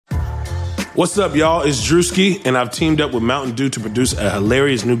What's up, y'all? It's Drewski, and I've teamed up with Mountain Dew to produce a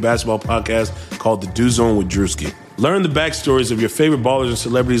hilarious new basketball podcast called The Dew Zone with Drewski. Learn the backstories of your favorite ballers and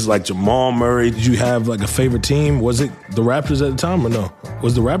celebrities like Jamal Murray. Did you have like a favorite team? Was it the Raptors at the time or no?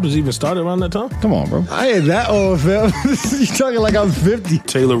 Was the Raptors even started around that time? Come on, bro. I ain't that old, fam. You talking like I'm 50.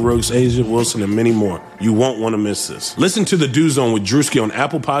 Taylor Rooks, Asia Wilson, and many more. You won't want to miss this. Listen to The Dew Zone with Drewski on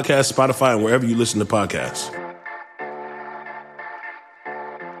Apple Podcasts, Spotify, and wherever you listen to podcasts.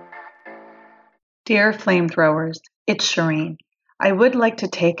 Dear Flamethrowers, it's Shireen. I would like to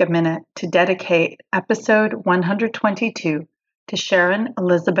take a minute to dedicate episode 122 to Sharon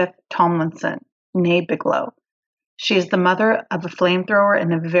Elizabeth Tomlinson, née Bigelow. She is the mother of a flamethrower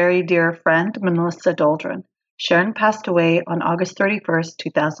and a very dear friend, Melissa Doldrin. Sharon passed away on August 31st,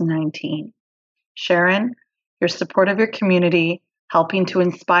 2019. Sharon, your support of your community, helping to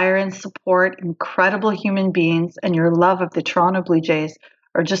inspire and support incredible human beings, and your love of the Toronto Blue Jays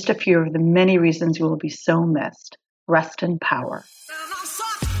are just a few of the many reasons you will be so missed. Rest in power.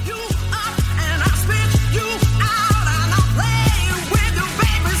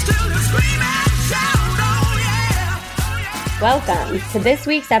 Welcome to this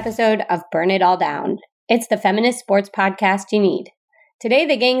week's episode of Burn It All Down. It's the feminist sports podcast you need. Today,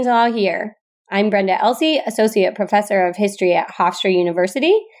 the gang's all here. I'm Brenda Elsey, Associate Professor of History at Hofstra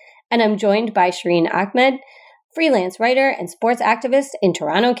University, and I'm joined by Shireen Ahmed, freelance writer and sports activist in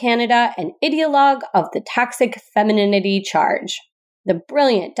Toronto, Canada, and ideologue of the toxic femininity charge. The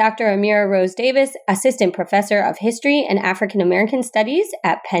brilliant Dr. Amira Rose Davis, Assistant Professor of History and African American Studies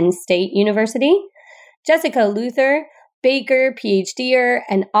at Penn State University. Jessica Luther, Baker, PhDer,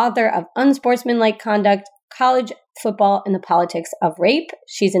 and author of Unsportsmanlike Conduct, College Football and the Politics of Rape.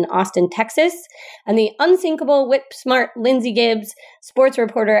 She's in Austin, Texas. And the unsinkable, whip-smart Lindsay Gibbs, sports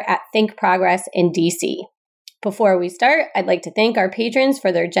reporter at Think Progress in DC. Before we start, I'd like to thank our patrons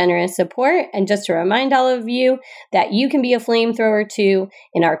for their generous support, and just to remind all of you that you can be a flamethrower too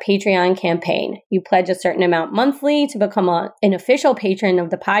in our Patreon campaign. You pledge a certain amount monthly to become an official patron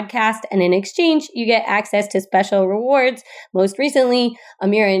of the podcast, and in exchange, you get access to special rewards. Most recently,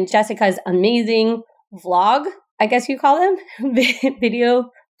 Amira and Jessica's amazing vlog, I guess you call them,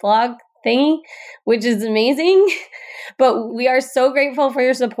 video vlog thingy, which is amazing. But we are so grateful for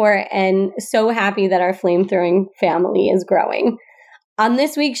your support and so happy that our flamethrowing family is growing. On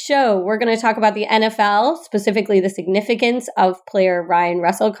this week's show, we're going to talk about the NFL, specifically the significance of player Ryan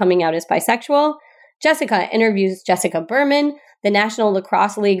Russell coming out as bisexual. Jessica interviews Jessica Berman, the National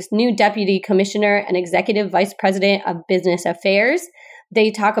Lacrosse League's new Deputy Commissioner and Executive Vice President of Business Affairs. They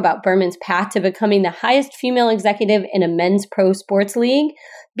talk about Berman's path to becoming the highest female executive in a men's pro sports league,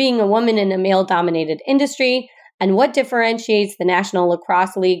 being a woman in a male-dominated industry, and what differentiates the National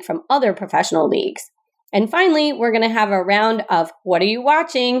Lacrosse League from other professional leagues. And finally, we're going to have a round of What Are You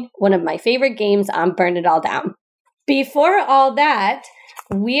Watching?, one of my favorite games on Burn It All Down. Before all that,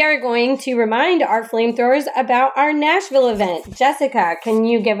 we are going to remind our flamethrowers about our Nashville event. Jessica, can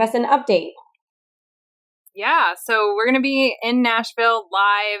you give us an update? Yeah, so we're going to be in Nashville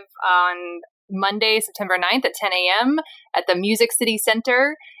live on Monday, September 9th at 10 a.m. at the Music City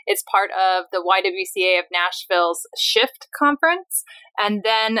Center. It's part of the YWCA of Nashville's Shift Conference. And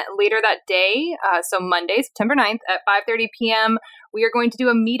then later that day, so Monday, September 9th at 5:30 p.m., we are going to do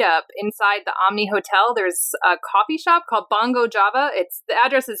a meetup inside the Omni Hotel. There's a coffee shop called Bongo Java. The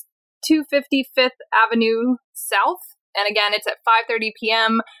address is 250 Fifth Avenue South. And again, it's at 5:30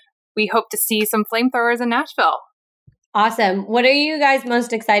 p.m. We hope to see some flamethrowers in Nashville. Awesome. What are you guys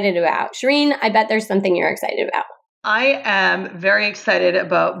most excited about? Shireen, I bet there's something you're excited about. I am very excited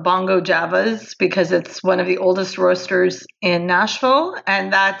about Bongo Javas because it's one of the oldest roasters in Nashville,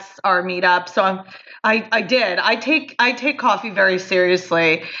 and that's our meetup. So I take coffee very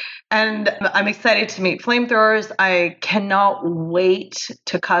seriously, and I'm excited to meet flamethrowers. I cannot wait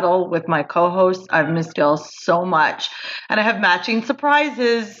to cuddle with my co-host. I've missed y'all so much, and I have matching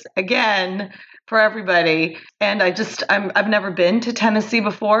surprises again for everybody. And I've never been to Tennessee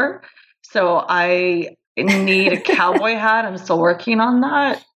before, so I need a cowboy hat. I'm still working on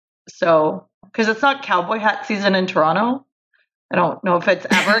that. So, because it's not cowboy hat season in Toronto. I don't know if it's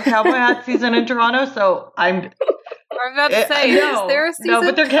ever cowboy hat season in Toronto. So I'm about to say, is there a season? No,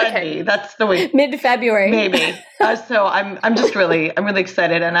 but there can be. That's the week. Mid-February. Maybe. So I'm really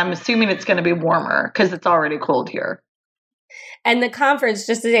excited, and I'm assuming it's going to be warmer because it's already cold here. And the conference,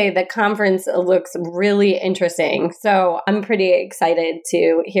 just to say, the conference looks really interesting. So I'm pretty excited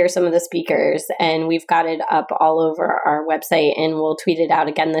to hear some of the speakers, and we've got it up all over our website, and we'll tweet it out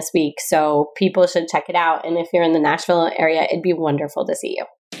again this week. So people should check it out. And if you're in the Nashville area, it'd be wonderful to see you.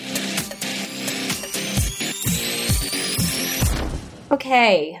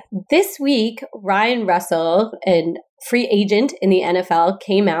 Okay, this week, Ryan Russell, a free agent in the NFL,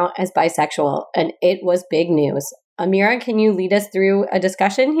 came out as bisexual, and it was big news. Amira, can you lead us through a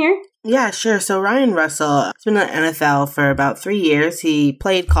discussion here? Yeah, sure. So Ryan Russell has been in the NFL for about 3 years. He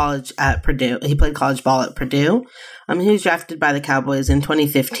played college at Purdue. He played college ball at Purdue. He was drafted by the Cowboys in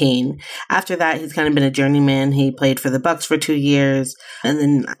 2015. After that, he's kind of been a journeyman. He played for the Bucs for 2 years. And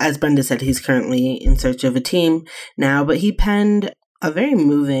then, as Brenda said, he's currently in search of a team now. But he penned a very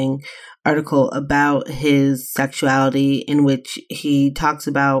moving article about his sexuality in which he talks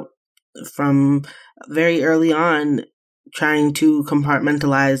about from very early on trying to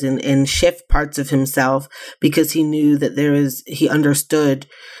compartmentalize and shift parts of himself because he knew that he understood,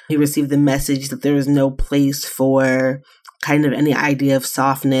 he received the message that there was no place for kind of any idea of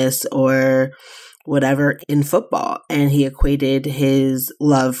softness or whatever in football. And he equated his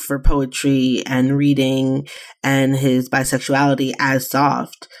love for poetry and reading and his bisexuality as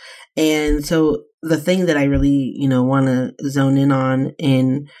soft. And so the thing that I really, want to zone in on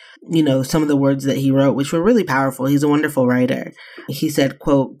in, some of the words that he wrote, which were really powerful. He's a wonderful writer. He said,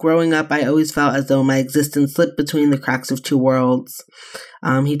 quote, "Growing up, I always felt as though my existence slipped between the cracks of two worlds."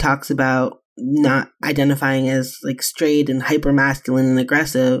 He talks about not identifying as like straight and hyper masculine and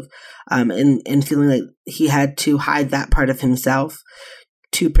aggressive, and feeling like he had to hide that part of himself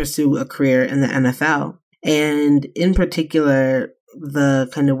to pursue a career in the NFL. And in particular, the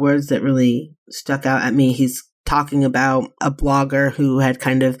kind of words that really stuck out at me, he's talking about a blogger who had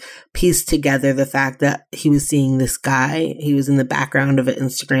kind of pieced together the fact that he was seeing this guy. He was in the background of an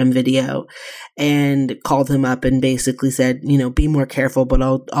Instagram video and called him up and basically said, be more careful, but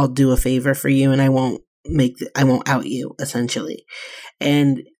I'll do a favor for you and I won't out you, essentially.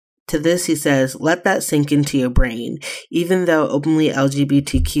 And to this, he says, "Let that sink into your brain. Even though openly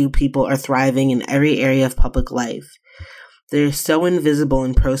LGBTQ people are thriving in every area of public life, they're so invisible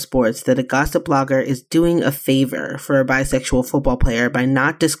in pro sports that a gossip blogger is doing a favor for a bisexual football player by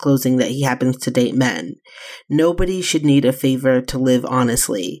not disclosing that he happens to date men. Nobody should need a favor to live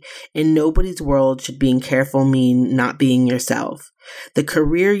honestly. In nobody's world should being careful mean not being yourself. The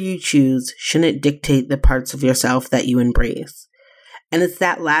career you choose shouldn't dictate the parts of yourself that you embrace." And it's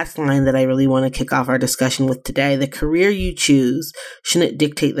that last line that I really want to kick off our discussion with today. The career you choose shouldn't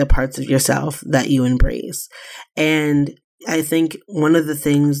dictate the parts of yourself that you embrace. And I think one of the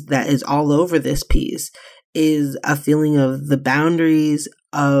things that is all over this piece is a feeling of the boundaries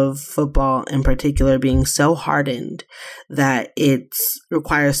of football in particular being so hardened that it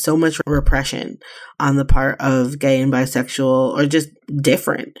requires so much repression on the part of gay and bisexual or just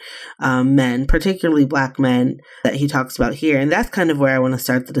different men, particularly Black men, that he talks about here. And that's kind of where I want to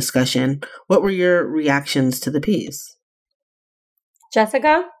start the discussion. What were your reactions to the piece?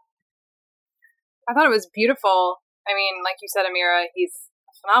 Jessica? I thought it was beautiful. I mean, like you said, Amira, he's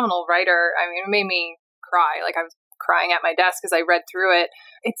a phenomenal writer. I mean, it made me cry. Like, I was crying at my desk as I read through it.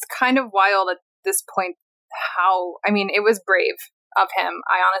 It's kind of wild at this point it was brave of him.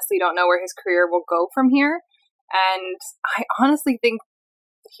 I honestly don't know where his career will go from here. And I honestly think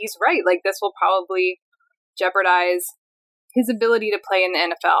he's right. Like, this will probably jeopardize his ability to play in the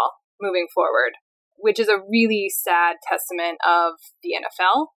NFL moving forward, which is a really sad testament of the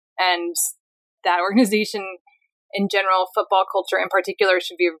NFL and that organization in general. Football culture in particular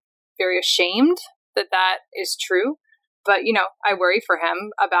should be very ashamed that is true. But, I worry for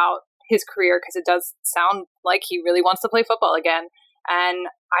him about his career because it does sound like he really wants to play football again. And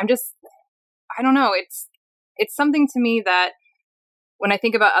I don't know. It's something to me that when I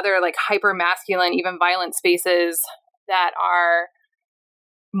think about other like hyper masculine, even violent spaces that are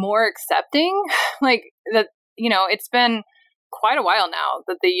more accepting, like that, it's been quite a while now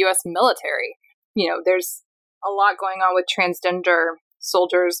that the U.S. military, there's a lot going on with transgender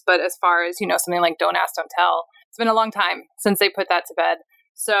soldiers, but as far as, something like Don't Ask, Don't Tell, it's been a long time since they put that to bed.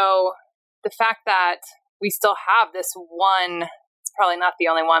 So the fact that we still have this one, it's probably not the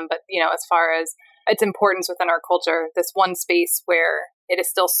only one, but, as far as its importance within our culture, this one space where it is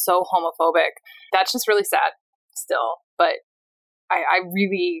still so homophobic, that's just really sad still. But I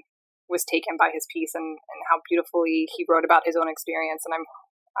really was taken by his piece and how beautifully he wrote about his own experience. And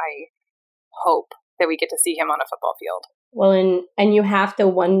I hope that we get to see him on a football field. Well, and you have to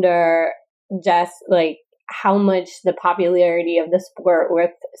wonder, Jess, like how much the popularity of the sport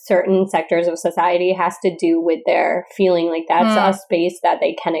with certain sectors of society has to do with their feeling like that's a space that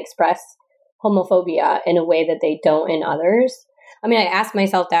they can express homophobia in a way that they don't in others. I mean, I ask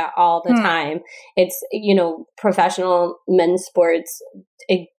myself that all the time. It's, professional men's sports,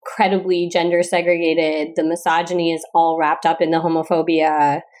 incredibly gender segregated. The misogyny is all wrapped up in the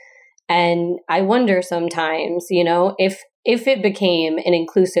homophobia. And I wonder sometimes, if if it became an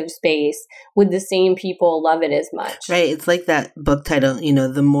inclusive space, would the same people love it as much? Right. It's like that book title,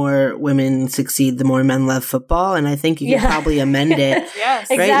 the more women succeed, the more men love football. And I think you could probably amend it. Yes.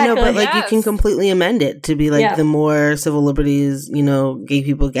 Right? Exactly. No, but like you can completely amend it to be like the more civil liberties, gay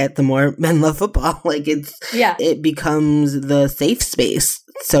people get, the more men love football. Like it becomes the safe space,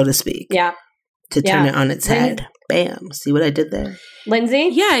 so to speak. Yeah. To turn it on its head. Bam. See what I did there? Lindsay?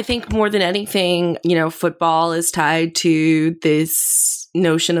 Yeah, I think more than anything, football is tied to this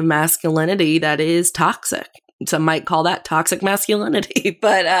notion of masculinity that is toxic. Some might call that toxic masculinity,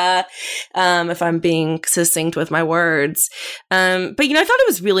 but if I'm being succinct with my words. But, I thought it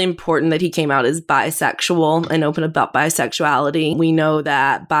was really important that he came out as bisexual and open about bisexuality. We know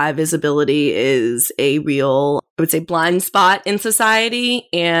that bi visibility is a real, I would say, blind spot in society,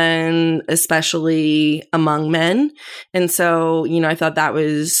 and especially among men. And so, I thought that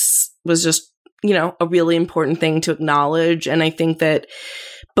was just, a really important thing to acknowledge. And I think that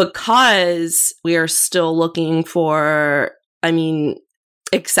because we are still looking for,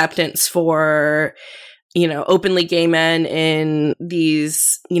 acceptance for, openly gay men in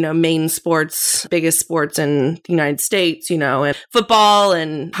these, main sports, biggest sports in the United States, and football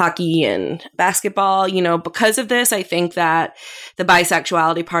and hockey and basketball, because of this, I think that the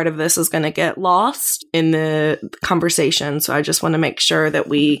bisexuality part of this is going to get lost in the conversation. So I just want to make sure that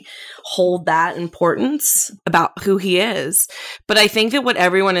we hold that importance about who he is. But I think that what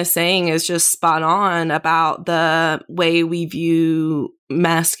everyone is saying is just spot on about the way we view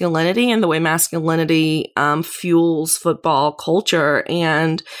masculinity and the way masculinity fuels football culture.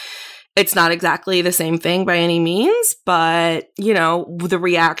 And it's not exactly the same thing by any means, but, the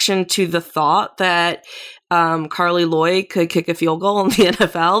reaction to the thought that Carly Lloyd could kick a field goal in the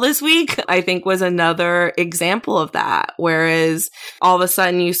NFL this week, I think was another example of that. Whereas all of a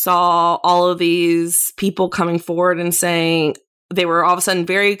sudden you saw all of these people coming forward and saying, they were all of a sudden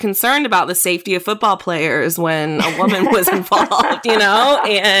very concerned about the safety of football players when a woman was involved,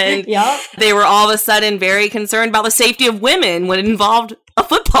 and they were all of a sudden very concerned about the safety of women when it involved a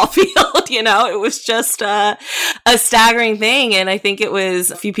football field. It was just a staggering thing. And I think it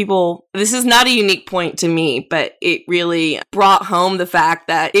was a few people, this is not a unique point to me, but it really brought home the fact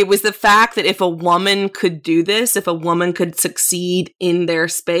that it was the fact that if a woman could do this, if a woman could succeed in their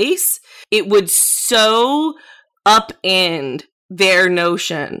space, it would so upend their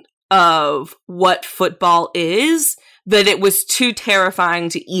notion of what football is, that it was too terrifying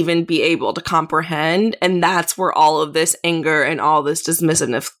to even be able to comprehend. And that's where all of this anger and all this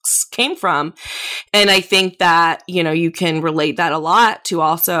dismissiveness came from. And I think that, you can relate that a lot to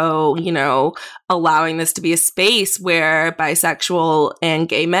also, allowing this to be a space where bisexual and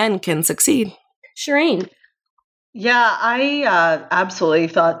gay men can succeed. Shireen? Yeah, I absolutely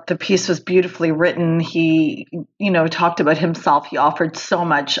thought the piece was beautifully written. He, talked about himself. He offered so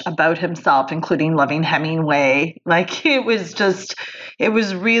much about himself, including loving Hemingway. Like, it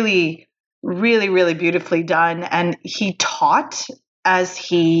was really, really, really beautifully done. And he taught I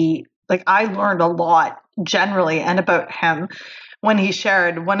learned a lot generally and about him when he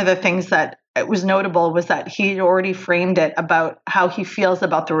shared. One of the things that it was notable was that he had already framed it about how he feels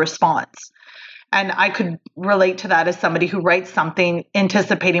about the response. And I could relate to that as somebody who writes something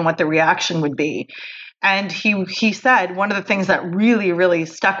anticipating what the reaction would be. And he said, one of the things that really, really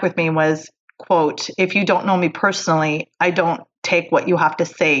stuck with me was, quote, "If you don't know me personally, I don't take what you have to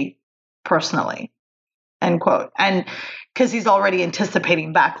say personally," end quote. And because he's already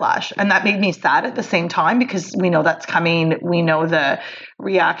anticipating backlash. And that made me sad at the same time, because we know that's coming. We know the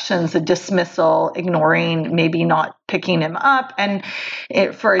reactions, the dismissal, ignoring, maybe not picking him up. And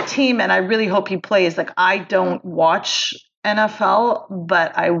for a team, and I really hope he plays. Like, I don't watch NFL,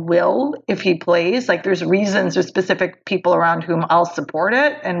 but I will if he plays. Like, there's specific people around whom I'll support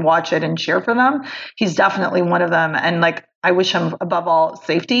it and watch it and cheer for them. He's definitely one of them. And I wish him, above all,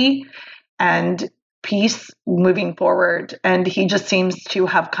 safety and peace moving forward. And he just seems to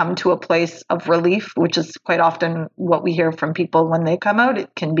have come to a place of relief, which is quite often what we hear from people when they come out. It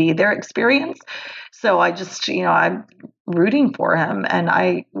can be their experience. So I just, I'm rooting for him, and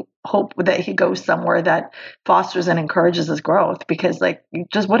I hope that he goes somewhere that fosters and encourages his growth, because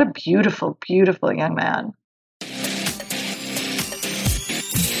just what a beautiful, beautiful young man.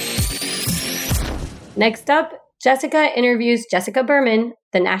 Next up, Jessica interviews Jessica Berman,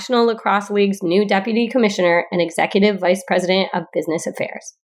 the National Lacrosse League's new Deputy Commissioner and Executive Vice President of Business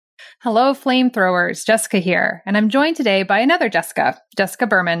Affairs. Hello, flamethrowers. Jessica here, and I'm joined today by another Jessica, Jessica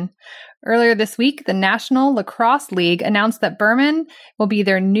Berman. Earlier this week, the National Lacrosse League announced that Berman will be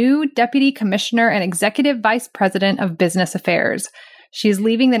their new Deputy Commissioner and Executive Vice President of Business Affairs. She's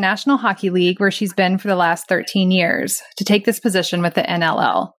leaving the National Hockey League, where she's been for the last 13 years, to take this position with the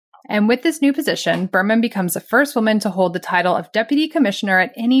NLL. And with this new position, Berman becomes the first woman to hold the title of Deputy Commissioner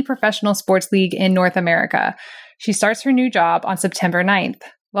at any professional sports league in North America. She starts her new job on September 9th.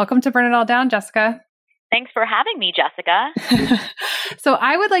 Welcome to Burn It All Down, Jessica. Thanks for having me, Jessica. So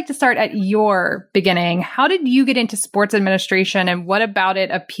I would like to start at your beginning. How did you get into sports administration, and what about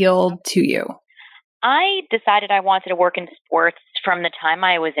it appealed to you? I decided I wanted to work in sports from the time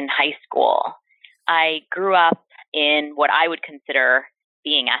I was in high school. I grew up in what I would consider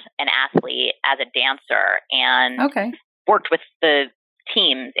being an athlete as a dancer, and worked with the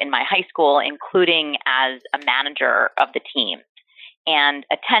teams in my high school, including as a manager of the team, and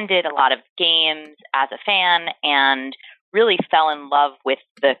attended a lot of games as a fan, and really fell in love with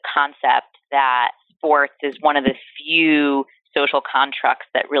the concept that sports is one of the few social constructs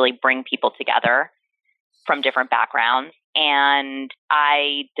that really bring people together from different backgrounds. And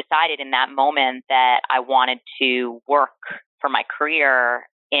I decided in that moment that I wanted to work for my career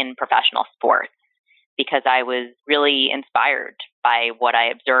in professional sports, because I was really inspired by what I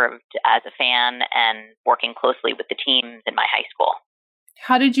observed as a fan and working closely with the teams in my high school.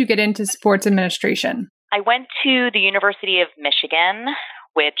 How did you get into sports administration? I went to the University of Michigan,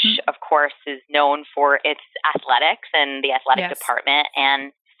 which of course is known for its athletics and the athletic department,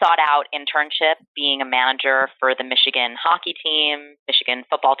 and sought out internship being a manager for the Michigan hockey team, Michigan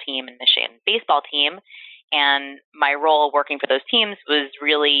football team, and Michigan baseball team. And my role working for those teams was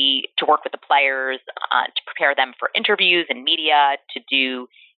really to work with the players, to prepare them for interviews and media, to do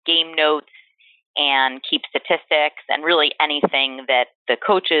game notes and keep statistics, and really anything that the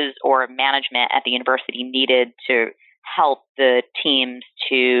coaches or management at the university needed to help the teams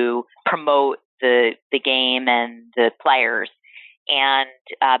to promote the game and the players. And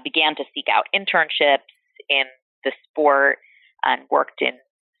began to seek out internships in the sport, and worked in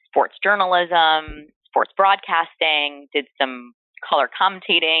sports journalism, sports broadcasting, did some color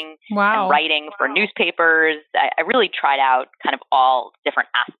commentating and writing for newspapers. I really tried out kind of all different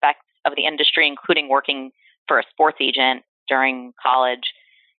aspects of the industry, including working for a sports agent during college.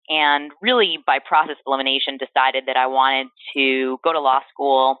 And really, by process of elimination, decided that I wanted to go to law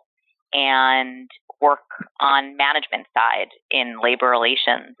school and work on management side in labor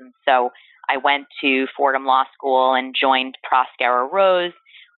relations. And so I went to Fordham Law School and joined Proskauer Rose,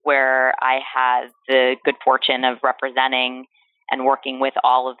 where I had the good fortune of representing and working with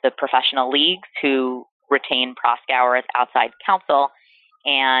all of the professional leagues who retain Proskauer as outside counsel,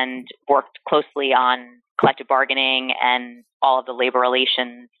 and worked closely on collective bargaining and all of the labor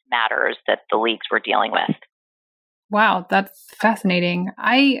relations matters that the leagues were dealing with. Wow, that's fascinating.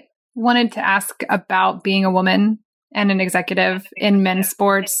 I wanted to ask about being a woman and an executive in men's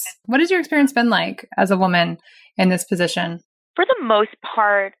sports. What has your experience been like as a woman in this position? For the most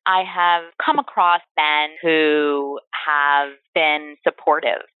part, I have come across men who have been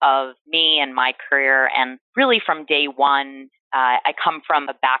supportive of me and my career. And really from day one, I come from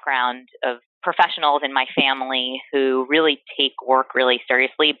a background of professionals in my family who really take work really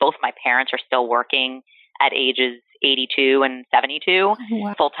seriously. Both my parents are still working at ages 82 and 72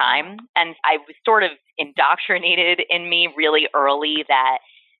 full time. And I was sort of indoctrinated in me really early that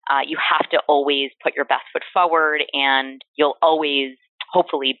you have to always put your best foot forward, and you'll always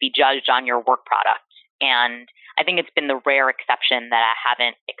hopefully be judged on your work product. And I think it's been the rare exception that I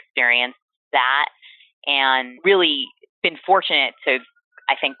haven't experienced that, and really been fortunate to,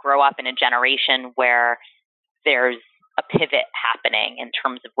 I think, grow up in a generation where there's a pivot happening in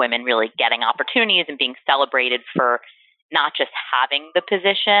terms of women really getting opportunities and being celebrated for not just having the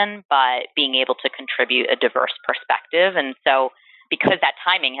position, but being able to contribute a diverse perspective. And so because that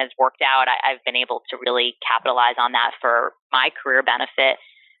timing has worked out, I've been able to really capitalize on that for my career benefit.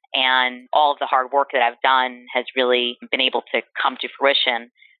 And all of the hard work that I've done has really been able to come to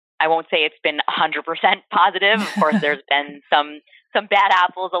fruition. I won't say it's been 100% positive. Of course, there's been some bad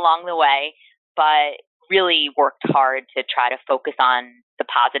apples along the way, but really worked hard to try to focus on the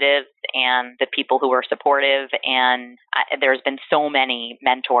positives and the people who are supportive. And there's been so many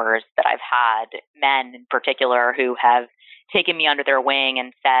mentors that I've had, men in particular, who have taken me under their wing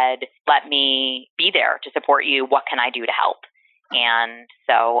and said, let me be there to support you. What can I do to help? And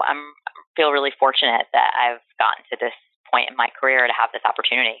so I feel really fortunate that I've gotten to this point in my career to have this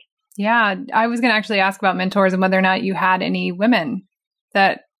opportunity. Yeah, I was going to actually ask about mentors and whether or not you had any women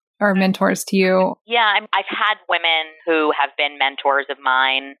that are mentors to you. Yeah, I've had women who have been mentors of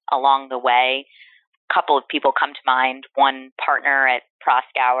mine along the way. A couple of people come to mind. One partner at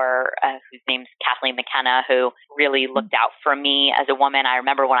Proskauer, whose name's Kathleen McKenna, who really looked out for me as a woman. I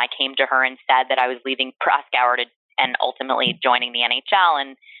remember when I came to her and said that I was leaving Proskauer and ultimately joining the NHL.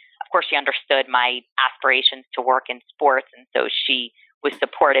 And of course, she understood my aspirations to work in sports. And so she was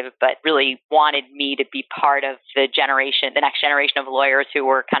supportive, but really wanted me to be part of the next generation of lawyers who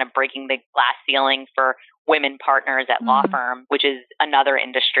were kind of breaking the glass ceiling for women partners at law firm, which is another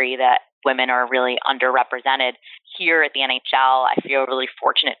industry that women are really underrepresented. Here at the NHL, I feel really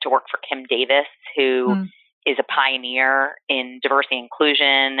fortunate to work for Kim Davis, who is a pioneer in diversity and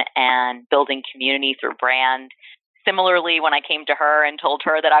inclusion and building community through brand. Similarly, when I came to her and told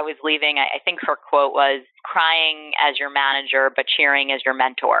her that I was leaving, I think her quote was, "Crying as your manager, but cheering as your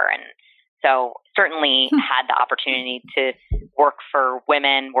mentor." And so certainly had the opportunity to work for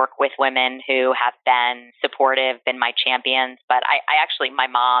women, work with women who have been supportive, been my champions. But I actually, my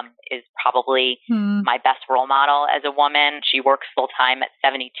mom is probably my best role model as a woman. She works full time at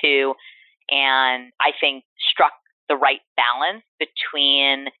 72, and I think struck the right balance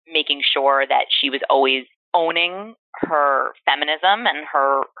between making sure that she was always owning her feminism and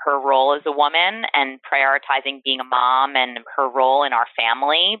her role as a woman and prioritizing being a mom and her role in our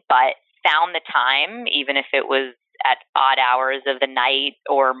family, but found the time, even if it was at odd hours of the night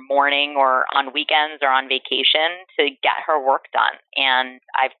or morning or on weekends or on vacation, to get her work done. And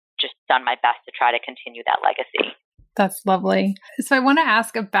I've just done my best to try to continue that legacy. That's lovely. So I want to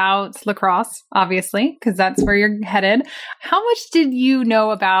ask about lacrosse, obviously, because that's where you're headed. How much did you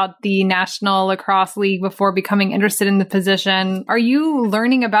know about the National Lacrosse League before becoming interested in the position? Are you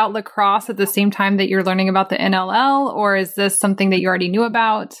learning about lacrosse at the same time that you're learning about the NLL, or is this something that you already knew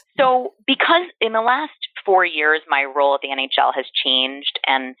about? So because in the last 4 years, my role at the NHL has changed,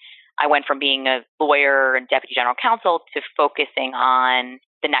 and I went from being a lawyer and deputy general counsel to focusing on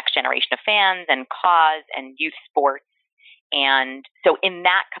the next generation of fans and cause and youth sports. And so in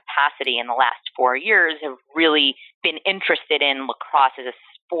that capacity in the last 4 years, have really been interested in lacrosse as a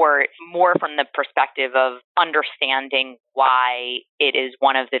sport more from the perspective of understanding why it is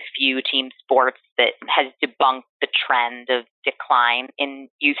one of the few team sports that has debunked the trend of decline in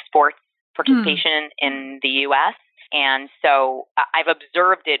youth sports participation in the U.S. And so I've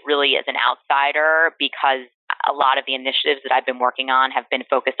observed it really as an outsider because a lot of the initiatives that I've been working on have been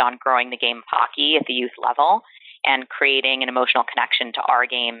focused on growing the game of hockey at the youth level and creating an emotional connection to our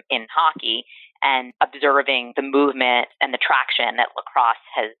game in hockey and observing the movement and the traction that lacrosse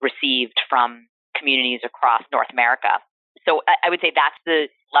has received from communities across North America. So I would say that's the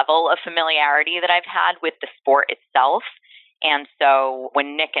level of familiarity that I've had with the sport itself. And so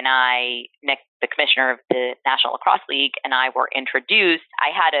when Nick, the commissioner of the National Lacrosse League, and I were introduced, I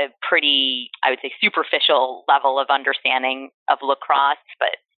had a pretty, I would say, superficial level of understanding of lacrosse, but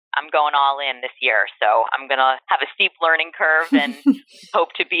I'm going all in this year. So I'm going to have a steep learning curve and hope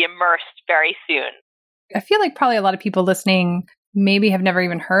to be immersed very soon. I feel like probably a lot of people listening maybe have never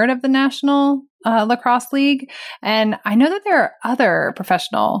even heard of the National Lacrosse League. And I know that there are other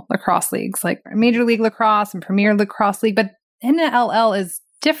professional lacrosse leagues like Major League Lacrosse and Premier Lacrosse League, but NLL is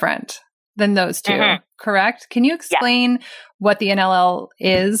different than those two, correct? Can you explain what the NLL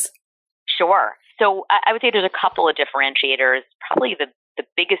is? Sure. So I would say there's a couple of differentiators. Probably the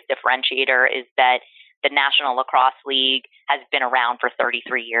biggest differentiator is that the National Lacrosse League has been around for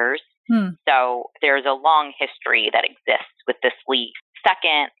 33 years. So there's a long history that exists with this league.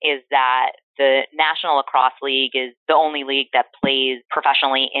 Second is that the National Lacrosse League is the only league that plays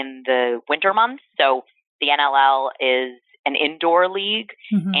professionally in the winter months. So the NLL is an indoor league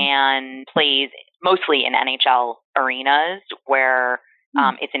and plays mostly in NHL arenas where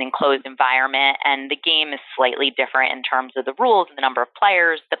it's an enclosed environment, and the game is slightly different in terms of the rules and the number of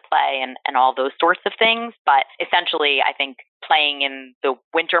players that play and all those sorts of things. But essentially, I think playing in the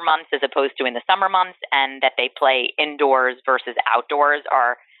winter months as opposed to in the summer months, and that they play indoors versus outdoors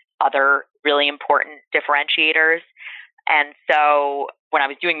are other really important differentiators. And so when I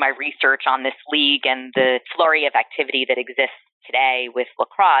was doing my research on this league and the flurry of activity that exists today with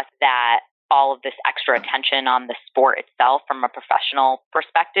lacrosse, that all of this extra attention on the sport itself from a professional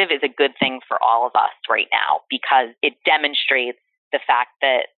perspective is a good thing for all of us right now, because it demonstrates the fact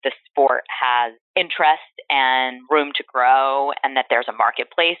that the sport has interest and room to grow and that there's a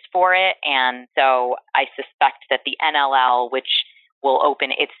marketplace for it. And so I suspect that the NLL, which will open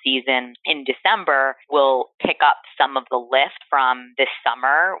its season in December, will pick up some of the lift from this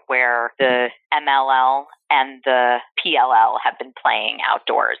summer where the MLL and the PLL have been playing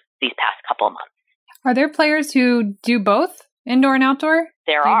outdoors these past couple of months. Are there players who do both indoor and outdoor?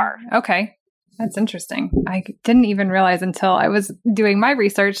 There are. Okay. That's interesting. I didn't even realize until I was doing my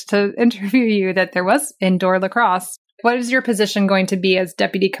research to interview you that there was indoor lacrosse. What is your position going to be as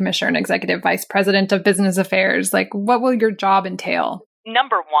Deputy Commissioner and Executive Vice President of Business Affairs? Like, what will your job entail?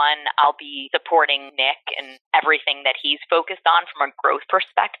 number one, I'll be supporting Nick and everything that he's focused on from a growth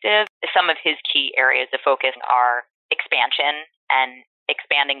perspective. Some of his key areas of focus are expansion and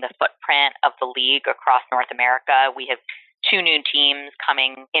expanding the footprint of the league across North America. We have 2 new teams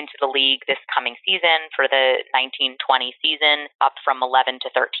coming into the league this coming season for the 19-20 season, up from 11 to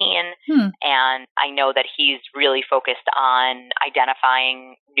 13. And I know that he's really focused on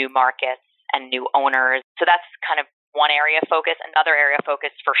identifying new markets and new owners. So that's kind of one area of focus. Another area of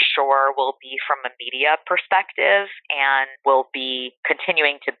focus for sure will be from a media perspective, and we'll be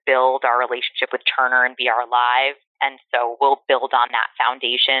continuing to build our relationship with Turner and BR Live. And so we'll build on that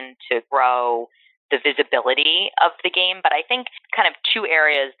foundation to grow the visibility of the game. But I think kind of 2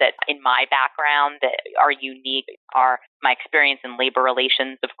 areas that in my background that are unique are my experience in labor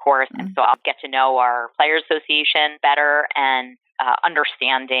relations, of course. And so I'll get to know our Players Association better and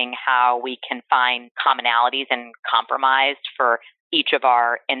understanding how we can find commonalities and compromise for each of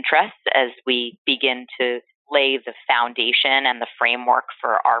our interests as we begin to lay the foundation and the framework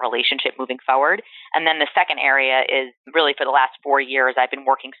for our relationship moving forward. And then the second area is really for the last 4 years, I've been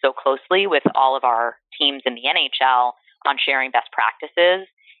working so closely with all of our teams in the NHL on sharing best practices.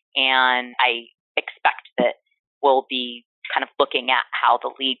 And I expect that we'll be kind of looking at how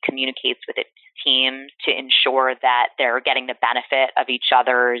the league communicates with its teams to ensure that they're getting the benefit of each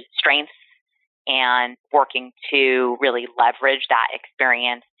other's strengths and working to really leverage that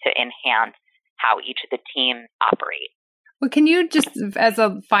experience to enhance how each of the teams operate. Well, can you just, as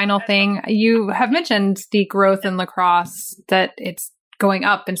a final thing, you have mentioned the growth in lacrosse, that it's going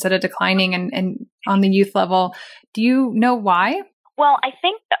up instead of declining and on the youth level. Do you know why? Well, I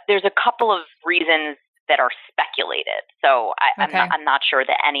think that there's a couple of reasons that are speculated. So I'm not sure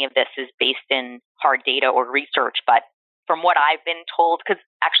that any of this is based in hard data or research, but from what I've been told, because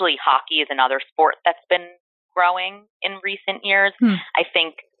actually hockey is another sport that's been growing in recent years. I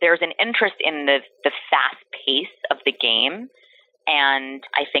think there's an interest in the fast pace of the game. And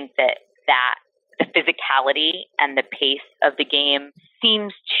I think that the physicality and the pace of the game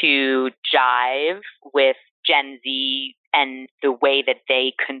seems to jive with Gen Z and the way that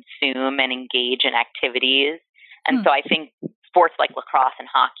they consume and engage in activities. And so I think sports like lacrosse and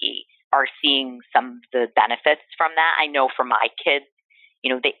hockey are seeing some of the benefits from that. I know for my kids,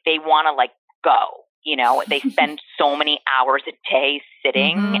 they want to go. They spend so many hours a day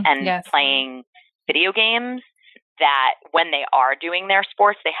sitting and playing video games that when they are doing their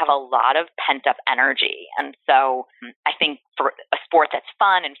sports, they have a lot of pent up energy. And so I think for a sport that's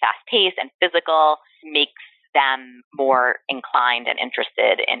fun and fast paced and physical makes them more inclined and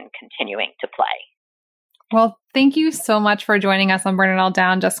interested in continuing to play. Well, thank you so much for joining us on Burn It All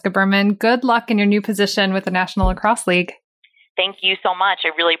Down, Jessica Berman. Good luck in your new position with the National Lacrosse League. Thank you so much. I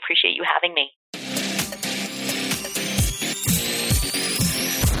really appreciate you having me.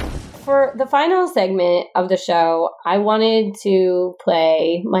 For the final segment of the show, I wanted to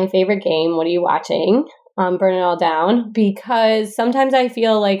play my favorite game, What Are You Watching? On Burn It All Down, because sometimes I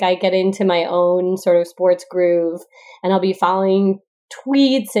feel like I get into my own sort of sports groove and I'll be following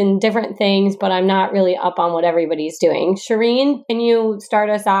tweets and different things, but I'm not really up on what everybody's doing. Shireen, can you start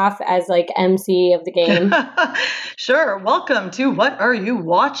us off as MC of the game? Sure. Welcome to What Are You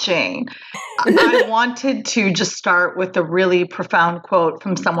Watching? I wanted to just start with a really profound quote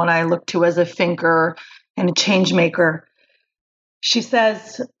from someone I look to as a thinker and a change maker. She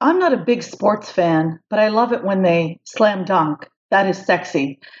says, "I'm not a big sports fan, but I love it when they slam dunk. That is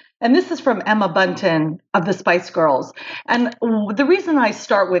sexy." And this is from Emma Bunton of the Spice Girls. And the reason I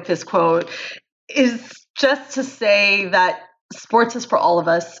start with this quote is just to say that sports is for all of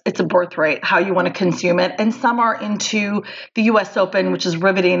us. It's a birthright, how you want to consume it. And some are into the US Open, which is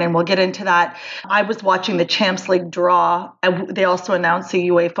riveting, and we'll get into that. I was watching the Champs League draw. They also announced the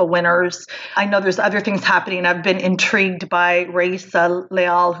UEFA winners. I know there's other things happening. I've been intrigued by Raíssa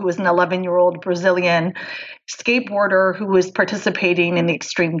Leal, who is an 11-year-old Brazilian skateboarder who is participating in the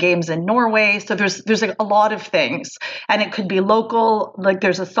extreme games in Norway. So there's a lot of things, and it could be local. Like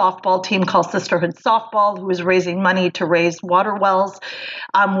there's a softball team called Sisterhood Softball who is raising money to raise water wells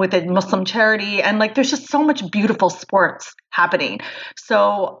with a Muslim charity, and there's just so much beautiful sports happening.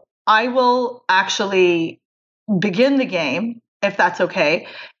 So I will actually begin the game if that's okay.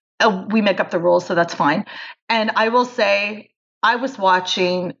 We make up the rules, so that's fine. And I will say I was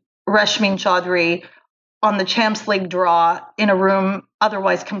watching Rashmin Chaudhry on the Champs League draw in a room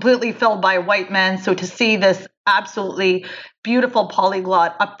otherwise completely filled by white men. So to see this absolutely beautiful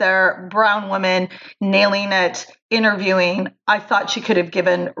polyglot up there, brown woman, nailing it, interviewing, I thought she could have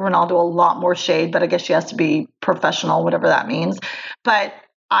given Ronaldo a lot more shade, but I guess she has to be professional, whatever that means. But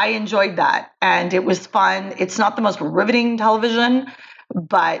I enjoyed that, and it was fun. It's not the most riveting television,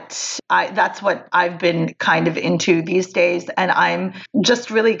 but that's what I've been kind of into these days. And I'm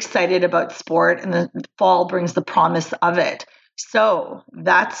just really excited about sport, and the fall brings the promise of it. So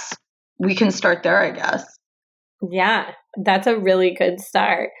we can start there, I guess. Yeah, that's a really good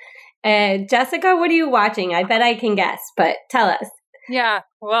start. Jessica, what are you watching? I bet I can guess, but tell us. Yeah,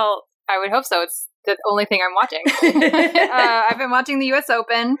 well, I would hope so. It's the only thing I'm watching. I've been watching the U.S.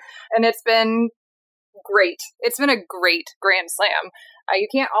 Open, and it's been great. It's been a great Grand Slam. You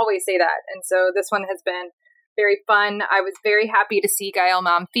can't always say that. And so this one has been very fun. I was very happy to see Gael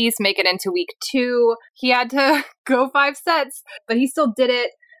Monfils make it into week 2. He had to go 5 sets, but he still did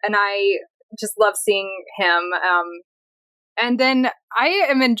it. And I just love seeing him. And then I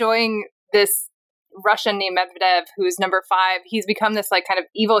am enjoying this Russian named Medvedev, who's number 5. He's become this like kind of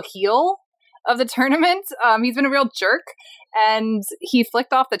evil heel of the tournament. He's been a real jerk, and he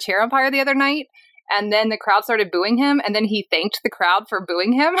flicked off the chair umpire the other night, and then the crowd started booing him, and then he thanked the crowd for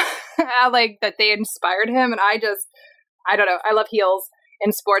booing him, like that they inspired him. And I don't know. I love heels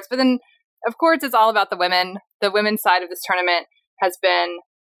in sports. But then, of course, it's all about the women. The women's side of this tournament has been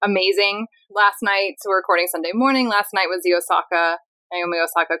amazing. Last night, so we're recording Sunday morning. Last night was the Naomi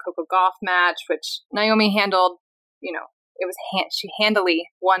Osaka Coco Gauff match, which Naomi handled. She handily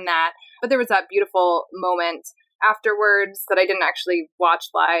won that. But there was that beautiful moment afterwards that I didn't actually watch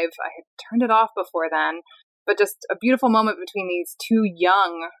live. I had turned it off before then. But just a beautiful moment between these 2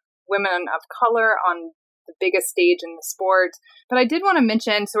 young women of color on the biggest stage in the sport. But I did want to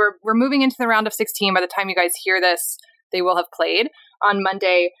mention, so we're moving into the round of 16. By the time you guys hear this, they will have played on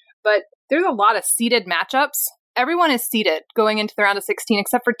Monday. But there's a lot of seeded matchups. Everyone is seeded going into the round of 16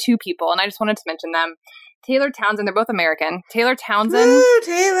 except for 2 people. And I just wanted to mention them. Taylor Townsend, they're both American. Taylor Townsend. Woo,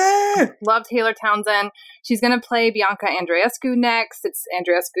 Taylor! Love Taylor Townsend. She's going to play Bianca Andreescu next. It's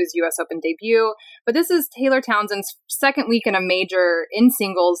Andreescu's U.S. Open debut. But this is Taylor Townsend's second week in a major in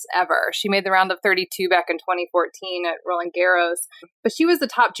singles ever. She made the round of 32 back in 2014 at Roland Garros. But she was the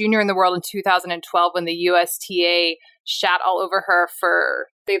top junior in the world in 2012 when the USTA shat all over her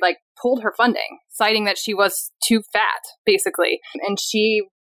they pulled her funding, citing that she was too fat, basically. And she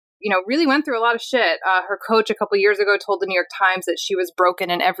really went through a lot of shit. Her coach a couple years ago told the New York Times that she was broken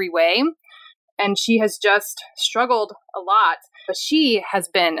in every way. And she has just struggled a lot. But she has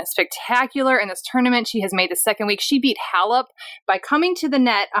been spectacular in this tournament. She has made the second week. She beat Halep by coming to the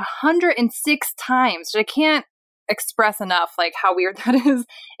net 106 times. I can't express enough how weird that is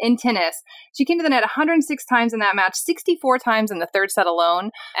in tennis. She came to the net 106 times in that match, 64 times in the third set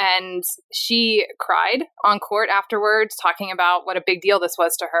alone, and she cried on court afterwards, talking about what a big deal this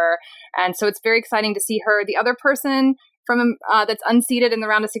was to her. And so it's very exciting to see her. The other person from that's unseeded in the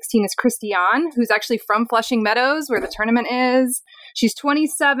round of 16 is Christiane, who's actually from Flushing Meadows, where the tournament is. She's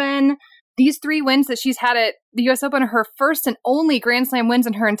 27. These 3 wins that she's had at the U.S. Open are her first and only Grand Slam wins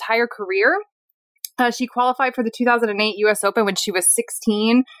in her entire career. She qualified for the 2008 U.S. Open when she was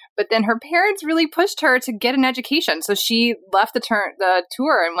 16, but then her parents really pushed her to get an education. So she left the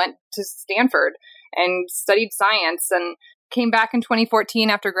tour and went to Stanford and studied science and came back in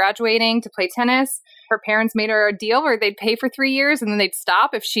 2014 after graduating to play tennis. Her parents made her a deal where they'd pay for 3 years and then they'd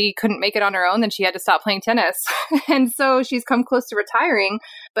stop. If she couldn't make it on her own, then she had to stop playing tennis. And so she's come close to retiring,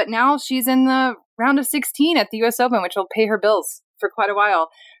 but now she's in the round of 16 at the U.S. Open, which will pay her bills for quite a while.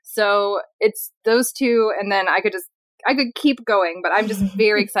 So it's those 2, and then I could keep going, but I'm just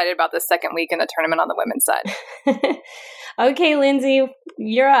very excited about this second week in the tournament on the women's side. Okay, Lindsay,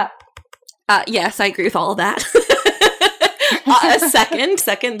 you're up. Yes, I agree with all of that.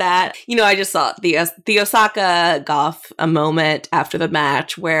 Second that, I just saw the Osaka Gauff a moment after the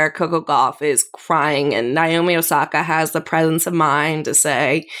match where Coco Gauff is crying and Naomi Osaka has the presence of mind to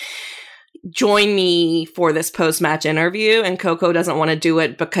say, join me for this post-match interview, and Coco doesn't want to do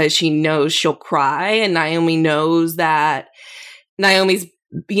it because she knows she'll cry, and Naomi knows that Naomi's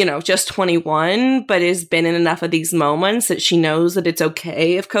just 21, but has been in enough of these moments that she knows that it's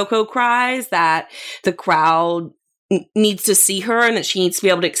okay if Coco cries, that the crowd needs to see her and that she needs to be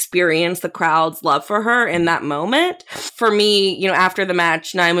able to experience the crowd's love for her in that moment. For me, after the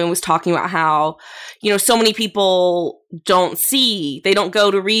match, Naomi was talking about how, so many people they don't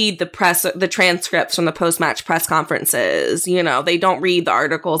go to read the transcripts from the post-match press conferences. They don't read the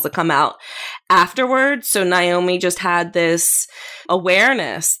articles that come out afterwards. So Naomi just had this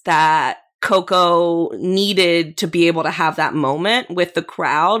awareness that Coco needed to be able to have that moment with the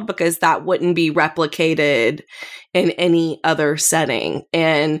crowd because that wouldn't be replicated in any other setting.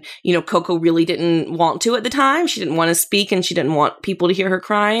 And, you know, Coco really didn't want to at the time. She didn't want to speak and she didn't want people to hear her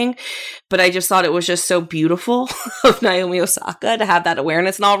crying. But I just thought it was just so beautiful of Naomi Osaka to have that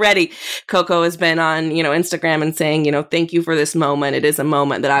awareness. And already Coco has been on, you know, Instagram and saying, you know, thank you for this moment. It is a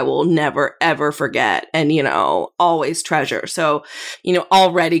moment that I will never, ever forget and, you know, always treasure. So, you know,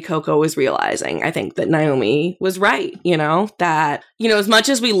 already Coco was realizing, I think, that Naomi was right, you know, that, you know, as much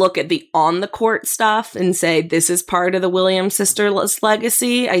as we look at the on the court stuff and say this is part of the Williams sisters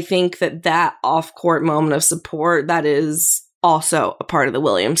legacy, I think that off court moment of support, that is also a part of the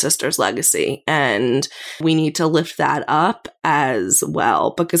Williams sisters legacy. And we need to lift that up as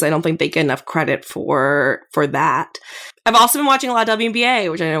well, because I don't think they get enough credit for that. I've also been watching a lot of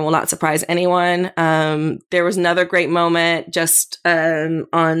WNBA, which I know will not surprise anyone. There was another great moment just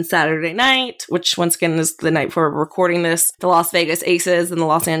on Saturday night, which once again is the night before we're recording this. The Las Vegas Aces and the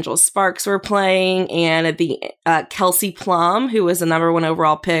Los Angeles Sparks were playing, and at the Kelsey Plum, who was the number 1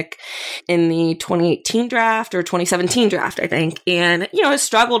 overall pick in the 2018 draft or 2017 draft, I think, and, you know, has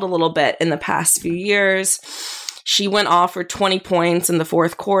struggled a little bit in the past few years. She went off for 20 points in the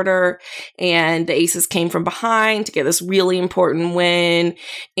fourth quarter, and the Aces came from behind to get this really important win.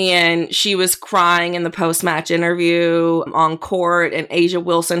 And she was crying in the post-match interview on court, and Asia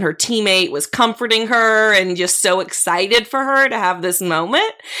Wilson, her teammate, was comforting her and just so excited for her to have this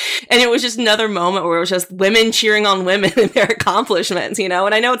moment. And it was just another moment where it was just women cheering on women and their accomplishments, you know?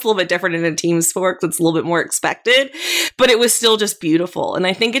 And I know it's a little bit different in a team sport because it's a little bit more expected, but it was still just beautiful. And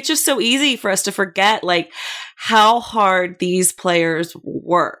I think it's just so easy for us to forget, like, how hard these players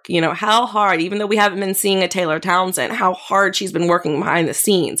work, you know, how hard, even though we haven't been seeing a Taylor Townsend, how hard she's been working behind the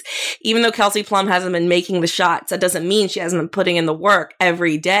scenes. Even though Kelsey Plum hasn't been making the shots, that doesn't mean she hasn't been putting in the work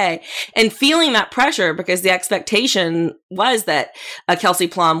every day and feeling that pressure, because the expectation was that Kelsey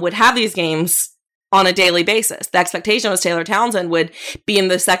Plum would have these games on a daily basis. The expectation was Taylor Townsend would be in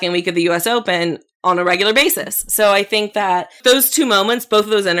the second week of the US Open on a regular basis. So I think that those two moments, both of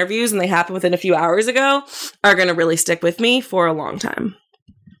those interviews, and they happened within a few hours ago, are going to really stick with me for a long time.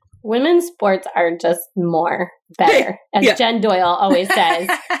 Women's sports are just better, as yeah. Jen Doyle always says.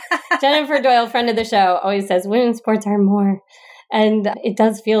 Jennifer Doyle, friend of the show, always says women's sports are more. And it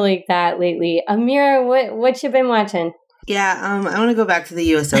does feel like that lately. Amira, what you been watching? Yeah, I want to go back to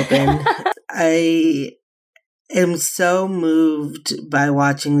the US Open. I am so moved by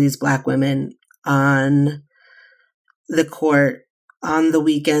watching these Black women on the court on the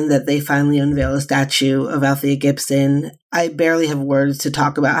weekend that they finally unveil a statue of Althea Gibson. I barely have words to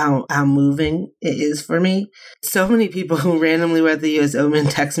talk about how moving it is for me. So many people who randomly were at the US Open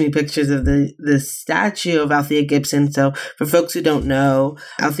text me pictures of the statue of Althea Gibson. So for folks who don't know,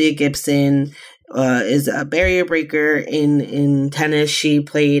 Althea Gibson is a barrier breaker in tennis. She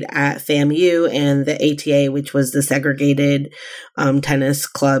played at FAMU and the ATA, which was the segregated tennis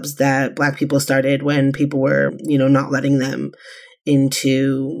clubs that Black people started when people were, you know, not letting them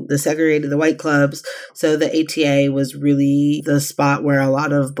into the white clubs. So the ATA was really the spot where a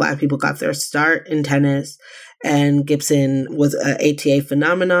lot of Black people got their start in tennis. And Gibson was an ATA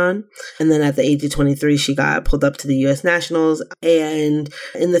phenomenon. And then at the age of 23, she got pulled up to the U.S. Nationals. And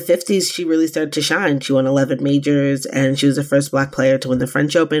in the 50s, she really started to shine. She won 11 majors, and she was the first Black player to win the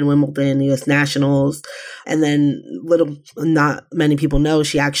French Open, Wimbledon, the U.S. Nationals. And then not many people know,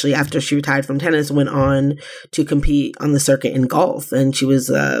 she actually, after she retired from tennis, went on to compete on the circuit in golf. And she was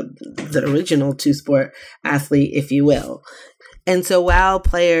the original two-sport athlete, if you will. And so while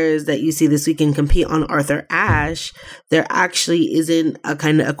players that you see this weekend compete on Arthur Ashe, there actually isn't a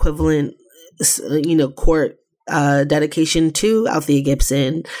kind of equivalent, you know, court dedication to Althea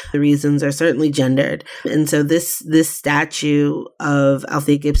Gibson. The reasons are certainly gendered. And so this statue of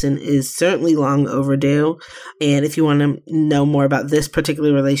Althea Gibson is certainly long overdue. And if you want to know more about this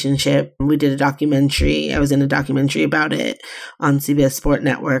particular relationship, we did a documentary. I was in a documentary about it on CBS Sport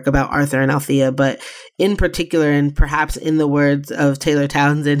Network about Arthur and Althea. But in particular, and perhaps in the words of Taylor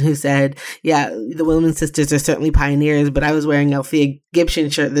Townsend, who said, yeah, the Williams sisters are certainly pioneers, but I was wearing Althea Gibson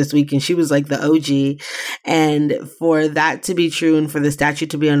shirt this week and she was like the OG. And for that to be true, and for the statue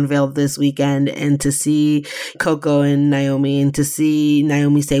to be unveiled this weekend, and to see Coco and Naomi, and to see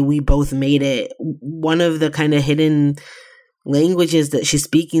Naomi say, we both made it, one of the kind of hidden languages that she's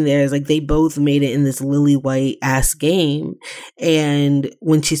speaking there is like they both made it in this lily white ass game. And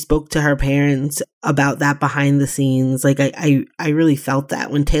when she spoke to her parents about that behind the scenes, like I really felt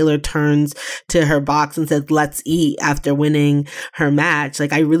that when Taylor turns to her box and says, let's eat after winning her match,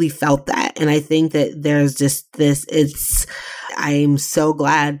 like I really felt that. And I think that there's just this, I'm so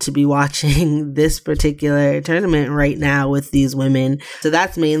glad to be watching this particular tournament right now with these women. So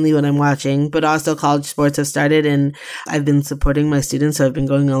that's mainly what I'm watching, but also college sports have started and I've been supporting my students. So I've been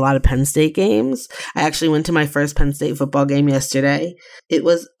going to a lot of Penn State games. I actually went to my first Penn State football game yesterday. It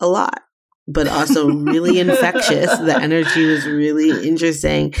was a lot, but also really infectious. The energy was really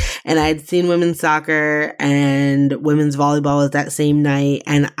interesting. And I'd seen women's soccer and women's volleyball that same night.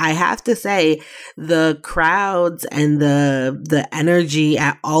 And I have to say, the crowds and the energy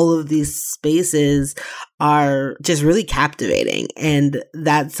at all of these spaces are just really captivating. And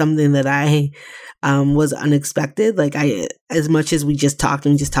that's something that I was unexpected. Like as much as we just talked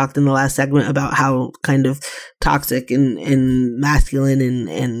in the last segment about how kind of toxic and masculine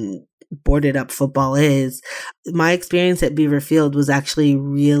and boarded up football is, my experience at Beaver Field was actually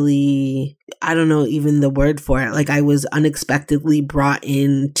really, I don't know even the word for it. Like I was unexpectedly brought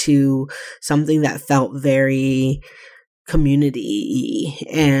into something that felt very community,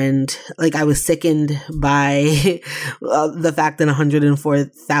 and like I was sickened by the fact that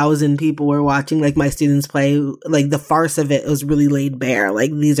 104,000 people were watching like my students play. Like the farce of it was really laid bare.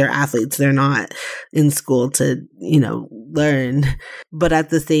 Like these are athletes, they're not in school to learn. But at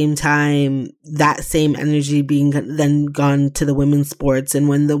the same time, that same energy being then gone to the women's sports, and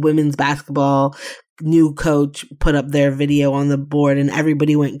when the women's basketball new coach put up their video on the board and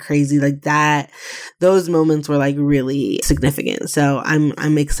everybody went crazy like that, those moments were like really significant. So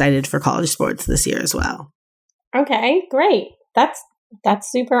I'm excited for college sports this year as well. Okay, great. That's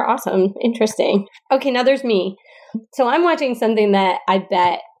super awesome. Interesting. Okay, now there's me. So I'm watching something that I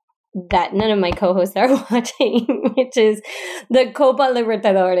bet that none of my co-hosts are watching, which is the Copa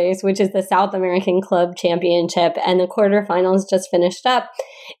Libertadores, which is the South American Club Championship, and the quarterfinals just finished up.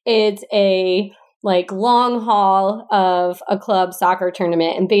 It's a long haul of a club soccer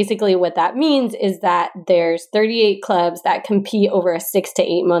tournament. And basically what that means is that there's 38 clubs that compete over a 6 to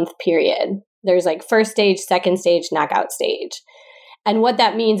 8 month period. There's first stage, second stage, knockout stage. And what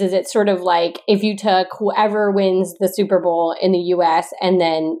that means is it's sort of like if you took whoever wins the Super Bowl in the US and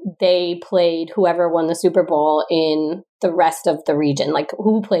then they played whoever won the Super Bowl in the rest of the region, like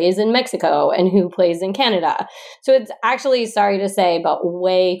who plays in Mexico and who plays in Canada. So it's actually, sorry to say, but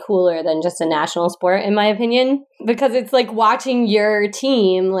way cooler than just a national sport, in my opinion, because it's like watching your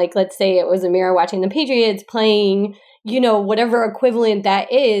team, like let's say it was Amira watching the Patriots playing, whatever equivalent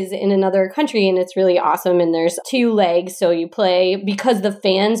that is in another country. And it's really awesome. And there's 2 legs. So you play, because the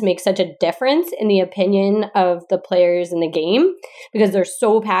fans make such a difference in the opinion of the players in the game, because they're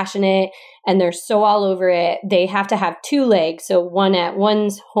so passionate and they're so all over it. They have to have 2 legs. So one at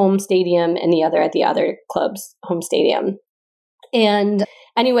one's home stadium and the other at the other club's home stadium. And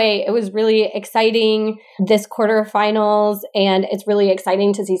anyway, it was really exciting, this quarterfinals, and it's really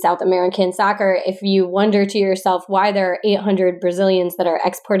exciting to see South American soccer. If you wonder to yourself why there are 800 Brazilians that are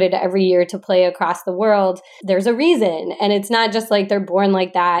exported every year to play across the world, there's a reason. And it's not just like they're born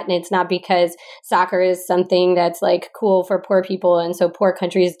like that. And it's not because soccer is something that's cool for poor people and so poor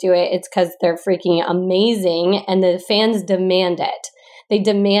countries do it. It's because they're freaking amazing and the fans demand it. They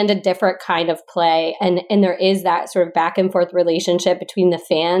demand a different kind of play. And there is that sort of back and forth relationship between the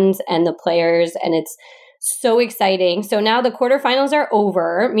fans and the players. And it's so exciting. So now the quarterfinals are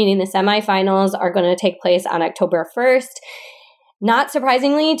over, meaning the semifinals are going to take place on October 1st. Not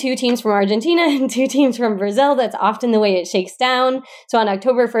surprisingly, 2 teams from Argentina and 2 teams from Brazil. That's often the way it shakes down. So on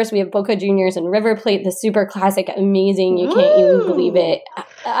October 1st, we have Boca Juniors and River Plate, the Super Classic, amazing. You can't even believe it.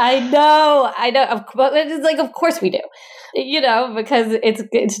 I know. It's of course we do. Because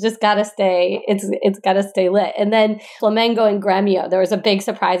it's just gotta stay. It's gotta stay lit. And then Flamengo and Grêmio. There was a big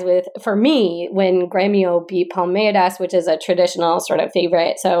surprise for me when Grêmio beat Palmeiras, which is a traditional sort of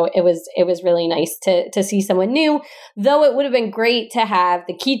favorite. So it was really nice to see someone new. Though it would have been great to have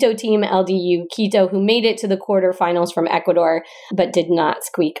the Quito team, LDU Quito, who made it to the quarterfinals from Ecuador, but did not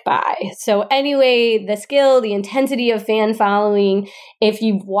squeak by. So anyway, the skill, the intensity of fan following. If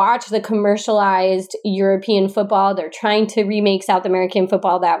you've watched the commercialized European football, they're trying to remake South American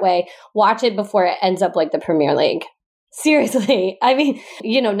football that way. Watch it before it ends up like the Premier League. Seriously. I mean,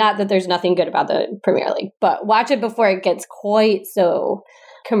 not that there's nothing good about the Premier League, but watch it before it gets quite so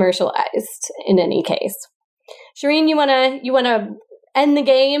commercialized in any case. Shireen, you wanna end the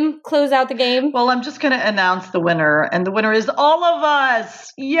game, close out the game? Well, I'm just going to announce the winner, and the winner is all of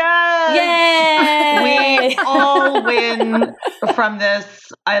us. Yes! Yay! We all win from this.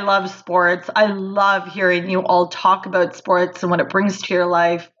 I love sports. I love hearing you all talk about sports and what it brings to your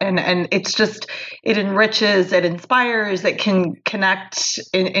life. And it's just, it enriches, it inspires, it can connect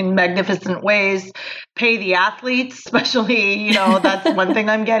in magnificent ways. Pay the athletes, especially, that's one thing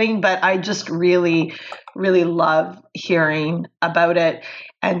I'm getting. But I just really, really love hearing about it.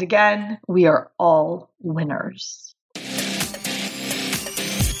 And again, we are all winners.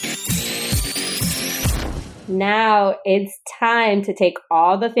 Now it's time to take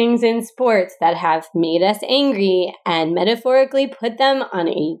all the things in sports that have made us angry and metaphorically put them on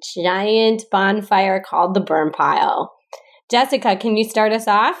a giant bonfire called the burn pile. Jessica, can you start us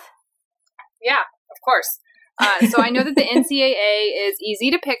off? Yeah, of course. So I know that the NCAA is easy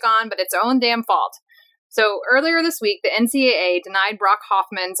to pick on, but it's own damn fault. So earlier this week, the NCAA denied Brock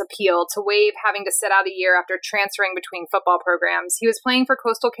Hoffman's appeal to waive having to sit out a year after transferring between football programs. He was playing for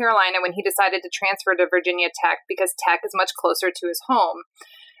Coastal Carolina when he decided to transfer to Virginia Tech because Tech is much closer to his home.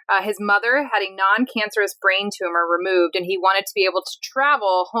 His mother had a non-cancerous brain tumor removed, and he wanted to be able to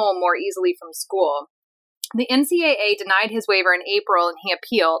travel home more easily from school. The NCAA denied his waiver in April, and he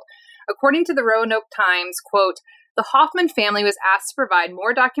appealed. According to the Roanoke Times, quote, the Hoffman family was asked to provide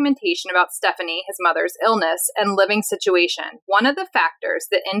more documentation about Stephanie, his mother's illness, and living situation. One of the factors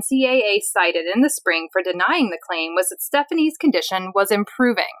the NCAA cited in the spring for denying the claim was that Stephanie's condition was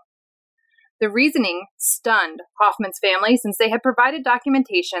improving. The reasoning stunned Hoffman's family since they had provided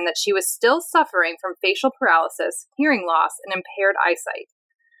documentation that she was still suffering from facial paralysis, hearing loss, and impaired eyesight.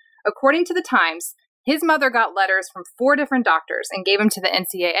 According to the Times, his mother got letters from 4 different doctors and gave them to the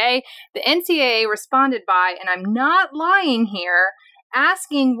NCAA. The NCAA responded by, and I'm not lying here,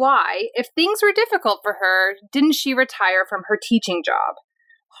 asking why, if things were difficult for her, didn't she retire from her teaching job?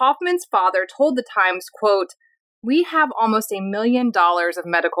 Hoffman's father told the Times, quote, we have almost $1 million of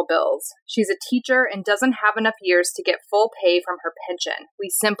medical bills. She's a teacher and doesn't have enough years to get full pay from her pension.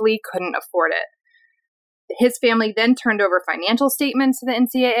 We simply couldn't afford it. His family then turned over financial statements to the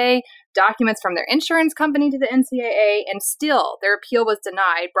NCAA, documents from their insurance company to the NCAA, and still their appeal was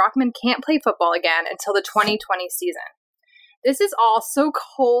denied. Brockman can't play football again until the 2020 season. This is all so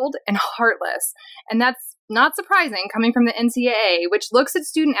cold and heartless, and that's not surprising coming from the NCAA, which looks at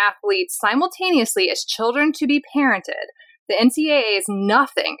student athletes simultaneously as children to be parented. The NCAA is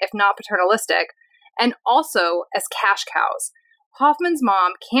nothing if not paternalistic, and also as cash cows. Hoffman's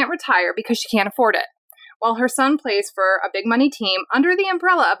mom can't retire because she can't afford it, while her son plays for a big money team under the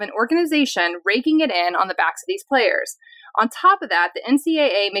umbrella of an organization raking it in on the backs of these players. On top of that, the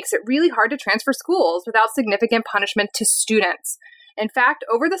NCAA makes it really hard to transfer schools without significant punishment to students. In fact,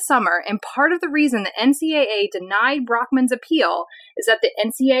 over the summer, and part of the reason the NCAA denied Brockman's appeal is that the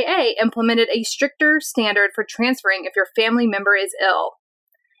NCAA implemented a stricter standard for transferring if your family member is ill.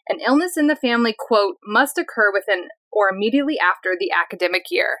 An illness in the family, quote, must occur within or immediately after the academic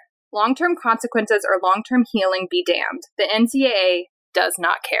year. Long-term consequences or long-term healing be damned. The NCAA does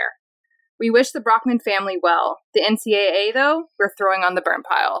not care. We wish the Brockman family well. The NCAA, though, we're throwing on the burn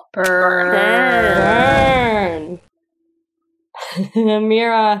pile. Burn.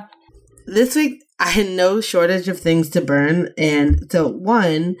 Mira. This week, I had no shortage of things to burn. And so,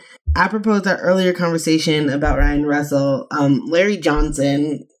 one, apropos of our earlier conversation about Ryan Russell, Larry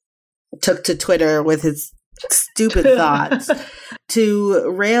Johnson took to Twitter with his stupid thoughts to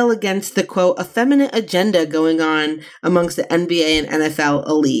rail against the, quote, effeminate agenda going on amongst the NBA and NFL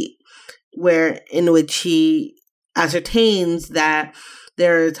elite, in which he ascertains that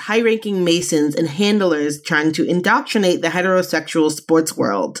there's high-ranking Masons and handlers trying to indoctrinate the heterosexual sports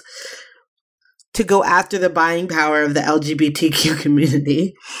world to go after the buying power of the LGBTQ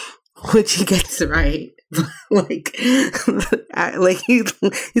community, which he gets right. like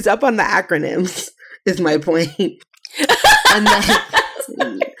he's up on the acronyms, is my point. And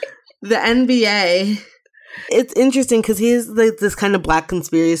then the NBA, it's interesting because he's like this kind of black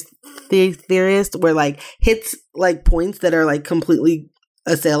conspiracy theorist where like hits like points that are like completely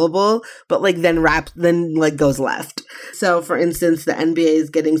assailable, but like then goes left. So for instance, the NBA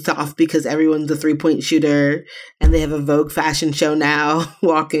is getting soft because everyone's a 3-point shooter and they have a Vogue fashion show now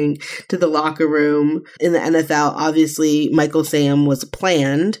walking to the locker room. In the NFL, obviously Michael Sam was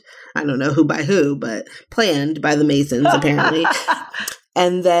planned. I don't know who by who, but planned by the Masons apparently.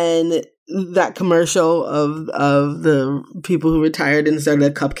 And then that commercial of the people who retired and started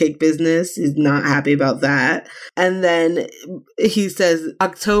a cupcake business, he's not happy about that. And then he says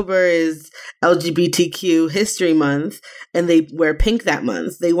October is LGBTQ History Month, and they wear pink that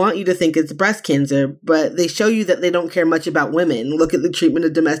month. They want you to think it's breast cancer, but they show you that they don't care much about women. Look at the treatment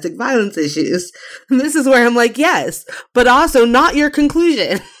of domestic violence issues. And this is where I'm like, yes, but also not your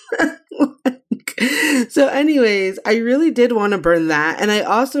conclusion. So anyways, I really did want to burn that. And I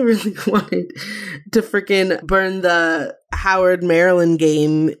also really wanted to freaking burn the Howard Maryland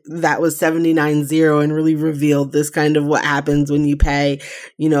game that was 79-0 and really revealed this kind of what happens when you pay,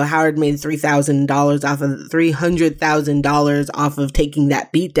 Howard made $300,000 off of taking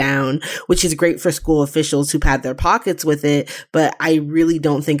that beat down, which is great for school officials who pad their pockets with it. But I really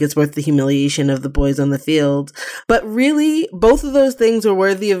don't think it's worth the humiliation of the boys on the field. But really, both of those things are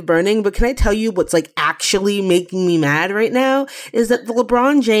worthy of burning. But can I tell you what's like actually making me mad right now is that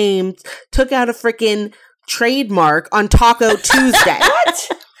LeBron James took out a freaking trademark on Taco Tuesday.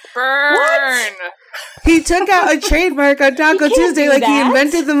 What? Burn. What? He took out a trademark on Taco Tuesday, like he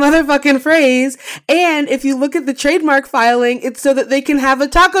invented the motherfucking phrase. And if you look at the trademark filing, it's so that they can have a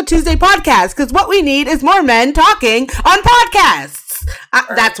Taco Tuesday podcast. Because what we need is more men talking on podcasts.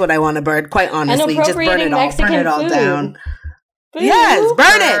 That's what I want to burn, quite honestly. Just burn it all. Burn it all down. Yes,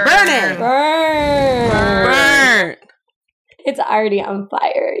 burn it. Burn it. Burn. It's already on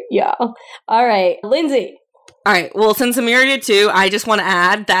fire, y'all. All right, Lindsay. All right. Well, since Amir did too, I just want to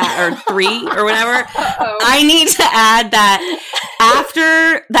add that, or 3 or whatever. I need to add that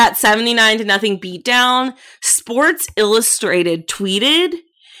after that 79-0 beatdown, Sports Illustrated tweeted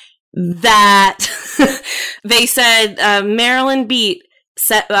that they said Maryland beat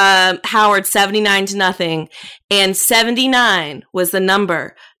Howard 79-0, and 79 was the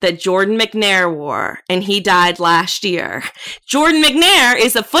number that Jordan McNair wore, and he died last year. Jordan McNair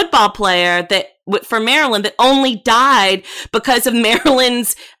is a football player that for Maryland that only died because of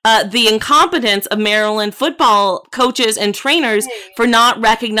Maryland's the incompetence of Maryland football coaches and trainers for not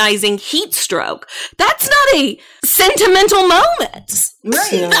recognizing heat stroke. That's not a sentimental moment.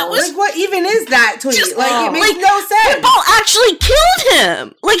 Right. Like, what even is that tweet? It makes no sense. Football actually killed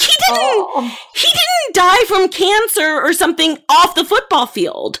him. Like, he didn't die from cancer or something off the football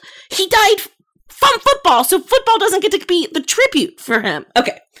field. He died from football, so football doesn't get to be the tribute for him.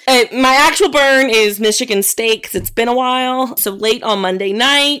 Okay. My actual burn is Michigan State, because it's been a while. So late on Monday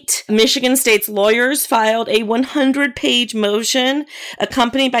night, Michigan State's lawyers filed a 100-page motion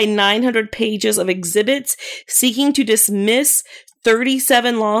accompanied by 900 pages of exhibits seeking to dismiss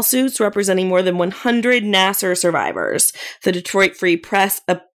 37 lawsuits representing more than 100 Nassar survivors. The Detroit Free Press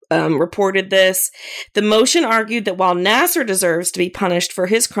reported this. The motion argued that while Nassar deserves to be punished for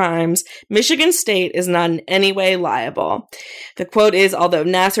his crimes, Michigan State is not in any way liable. The quote is, although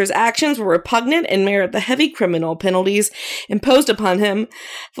Nassar's actions were repugnant and merit the heavy criminal penalties imposed upon him,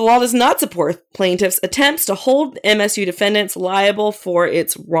 the law does not support plaintiffs' attempts to hold MSU defendants liable for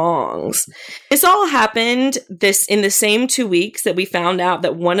its wrongs. This all happened in the same 2 weeks that we found out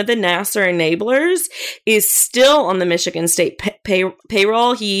that one of the Nassar enablers is still on the Michigan State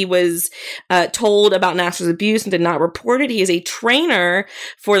payroll. He was told about Nassar's abuse and did not report it. He is a trainer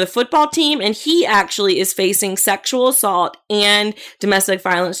for the football team, and he actually is facing sexual assault and domestic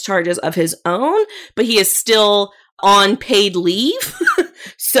violence charges of his own, but he is still on paid leave.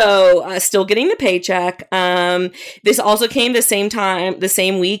 So still getting the paycheck. This also came the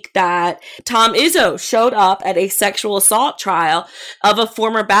same week that Tom Izzo showed up at a sexual assault trial of a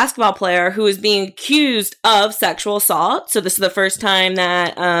former basketball player who is being accused of sexual assault. So this is the first time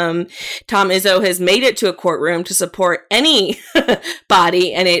that Tom Izzo has made it to a courtroom to support any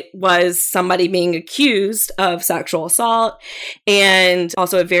body, and it was somebody being accused of sexual assault. And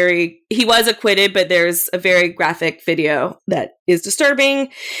also he was acquitted, but there's a very graphic video that is disturbing.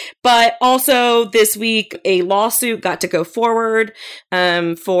 But also this week, a lawsuit got to go forward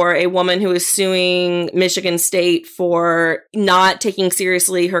for a woman who is suing Michigan State for not taking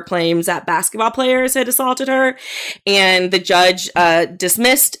seriously her claims that basketball players had assaulted her. And the judge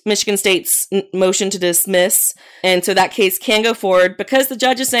dismissed Michigan State's motion to dismiss. And so that case can go forward because the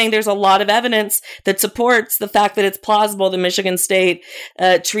judge is saying there's a lot of evidence that supports the fact that it's plausible that Michigan State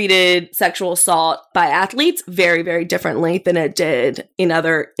treated sexual assault by athletes very, very differently than it did in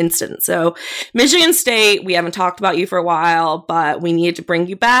other instances. So Michigan State, we haven't talked about you for a while, but we needed to bring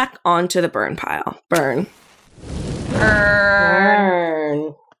you back onto the burn pile. Burn.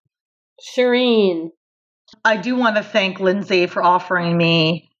 Shireen. I do want to thank Lindsay for offering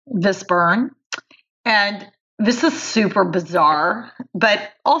me this burn. And this is super bizarre, but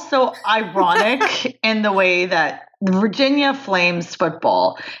also ironic in the way that Virginia Flames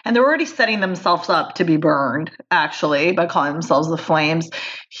football, and they're already setting themselves up to be burned, actually, by calling themselves the Flames.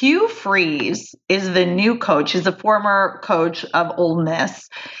 Hugh Freeze is the new coach. He's a former coach of Ole Miss.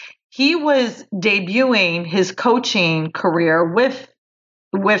 He was debuting his coaching career with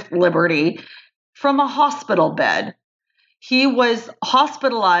Liberty from a hospital bed. He was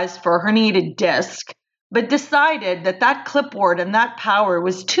hospitalized for a herniated disc but decided that that clipboard and that power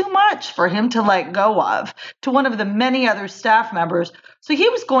was too much for him to let go of to one of the many other staff members. So he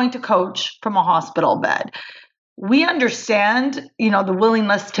was going to coach from a hospital bed. We understand, the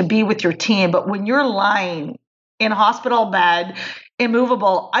willingness to be with your team, but when you're lying in a hospital bed,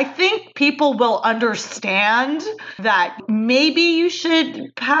 immovable, I think people will understand that maybe you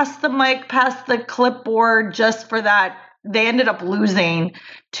should pass the mic, pass the clipboard just for that. They ended up losing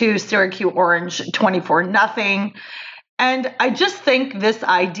to Syracuse Orange 24-0. And I just think this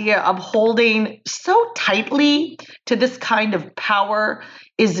idea of holding so tightly to this kind of power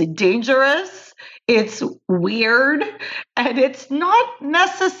is dangerous. It's weird, and it's not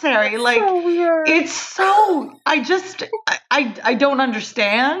necessary. I don't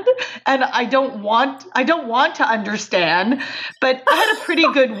understand, and I don't want to understand, but I had a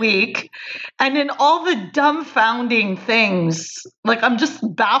pretty good week. And in all the dumbfounding things, I'm just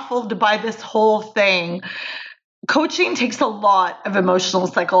baffled by this whole thing. Coaching takes a lot of emotional,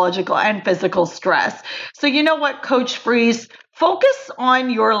 psychological, and physical stress. So you know what, Coach Freeze? Focus on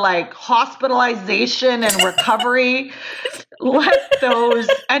your hospitalization and recovery. Let those,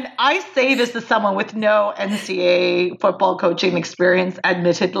 and I say this as someone with no NCAA football coaching experience,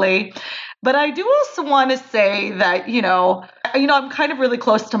 admittedly, but I do also want to say that, I'm kind of really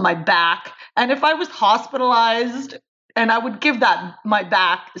close to my back. And if I was hospitalized, and I would give my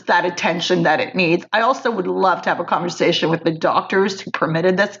back that attention that it needs. I also would love to have a conversation with the doctors who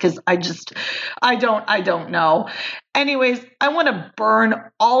permitted this, because I don't know. Anyways, I want to burn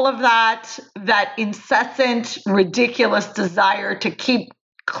all of that incessant, ridiculous desire to keep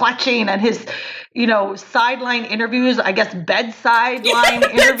clutching, and his, sideline interviews, I guess bedside line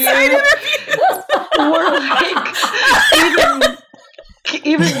interviews were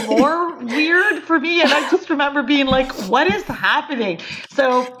even more weird for me. And I just remember being like, what is happening?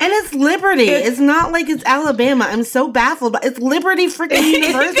 So, and it's Liberty. It's not like it's Alabama. I'm so baffled, but it's Liberty freaking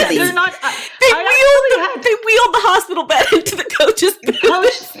University. They're not. They wheeled the hospital bed into the coach's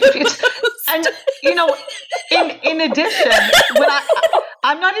booth. And in addition,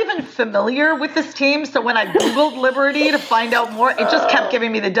 I'm not even familiar with this team, so when I Googled Liberty to find out more, it just kept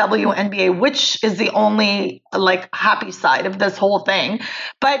giving me the WNBA, which is the only happy side of this whole thing.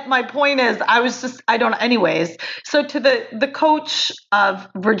 But my point is, anyways. So to the coach of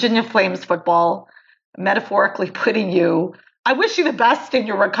Virginia Flames football, metaphorically putting you, I wish you the best in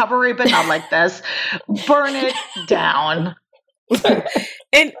your recovery, but not like this. Burn it down.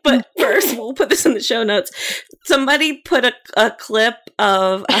 But first, we'll put this in the show notes. Somebody put a clip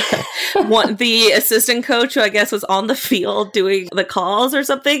of the assistant coach, who I guess was on the field doing the calls or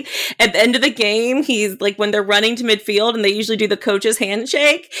something. At the end of the game, he's when they're running to midfield and they usually do the coach's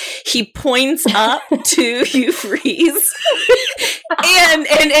handshake, he points up to Hugh Freeze,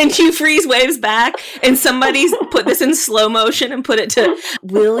 and Hugh Freeze waves back. And somebody's put this in slow motion and put it to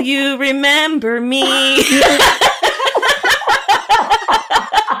 "Will you remember me?"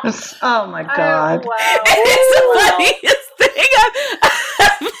 Oh my God. Wow. It's the funniest thing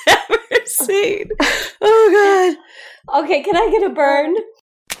I've ever seen. Oh God. Okay, can I get a burn?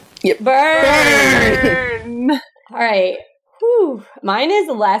 Yep. Burn. All right. Whew. Mine is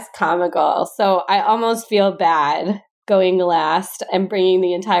less comical, so I almost feel bad going last and bringing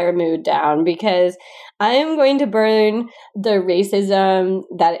the entire mood down, because I am going to burn the racism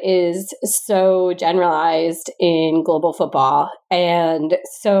that is so generalized in global football. And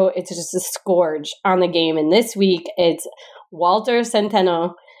so it's just a scourge on the game. And this week, it's Walter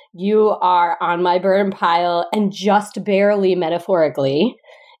Centeno. You are on my burn pile, and just barely metaphorically.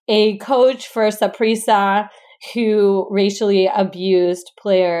 A coach for Saprissa who racially abused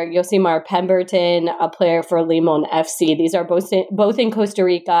player Yosimar Pemberton, a player for Limon FC. These are both in Costa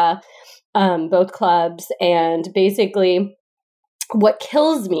Rica, both clubs. And basically, what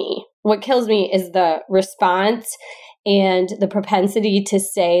kills me is the response and the propensity to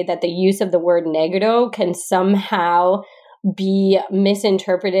say that the use of the word negro can somehow be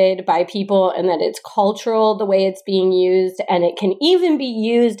misinterpreted by people, and that it's cultural the way it's being used, and it can even be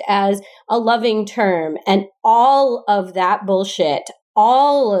used as a loving term. And all of that bullshit,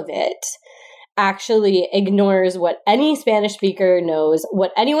 all of it, actually ignores what any Spanish speaker knows,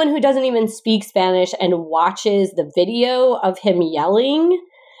 what anyone who doesn't even speak Spanish and watches the video of him yelling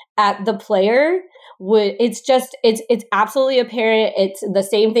at the player, it's absolutely apparent. It's the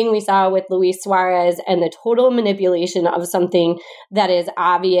same thing we saw with Luis Suarez and the total manipulation of something that is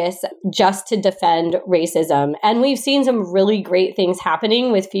obvious just to defend racism. And we've seen some really great things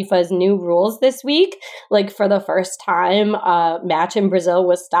happening with FIFA's new rules this week. Like for the first time, a match in Brazil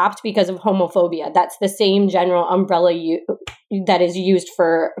was stopped because of homophobia. That's the same general umbrella that is used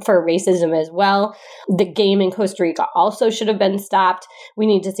for racism as well. The game in Costa Rica also should have been stopped. We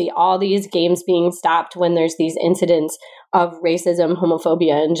need to see all these games being stopped when there's these incidents of racism,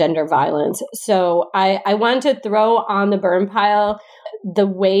 homophobia, and gender violence. So I want to throw on the burn pile the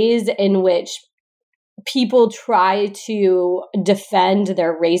ways in which people try to defend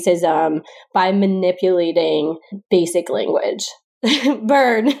their racism by manipulating basic language.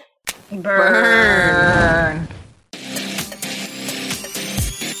 Burn. Burn.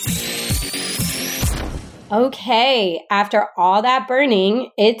 Okay, after all that burning,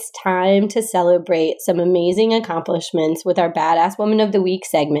 it's time to celebrate some amazing accomplishments with our Badass Woman of the Week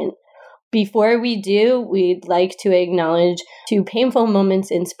segment. Before we do, we'd like to acknowledge 2 painful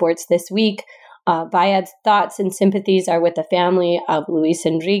moments in sports this week. Bayad's thoughts and sympathies are with the family of Luis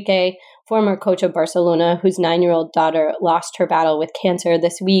Enrique, former coach of Barcelona, whose 9-year-old daughter lost her battle with cancer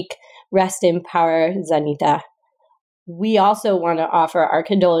this week. Rest in power, Zanita. We also want to offer our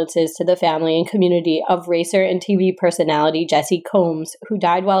condolences to the family and community of racer and TV personality Jessie Combs, who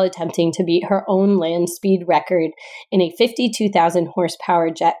died while attempting to beat her own land speed record in a 52,000 horsepower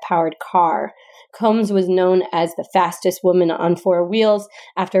jet-powered car. Combs was known as the fastest woman on 4 wheels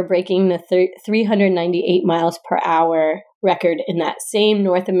after breaking the 398 miles per hour record in that same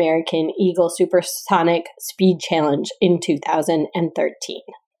North American Eagle Supersonic Speed Challenge in 2013.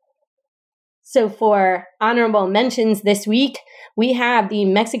 So for honorable mentions this week, we have the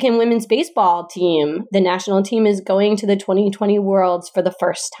Mexican women's baseball team. The national team is going to the 2020 Worlds for the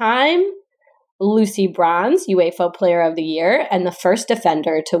first time. Lucy Bronze, UEFA Player of the Year, and the first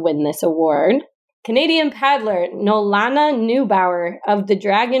defender to win this award. Canadian paddler Nolana Neubauer of the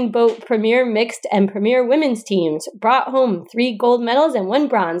Dragon Boat Premier Mixed and Premier Women's teams brought home 3 gold medals and 1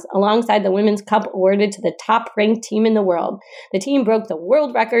 bronze alongside the Women's Cup awarded to the top-ranked team in the world. The team broke the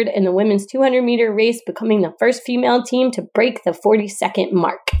world record in the women's 200-meter race, becoming the first female team to break the 40-second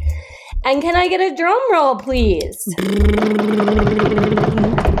mark. And can I get a drum roll, please?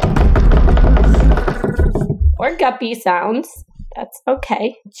 Or guppy sounds. That's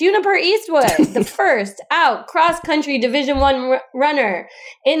okay. Juniper Eastwood, the first out cross-country Division I runner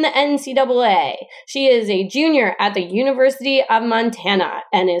in the NCAA. She is a junior at the University of Montana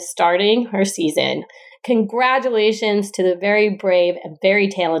and is starting her season. Congratulations to the very brave and very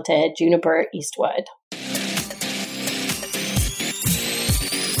talented Juniper Eastwood.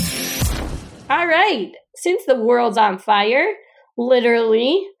 All right. Since the world's on fire,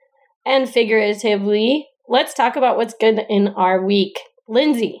 literally and figuratively, let's talk about what's good in our week.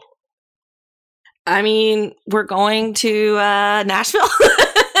 Lindsay. I mean, we're going to Nashville.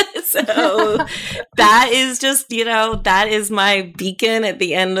 So that is just, that is my beacon at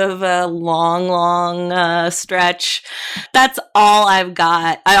the end of a long, long stretch. That's all I've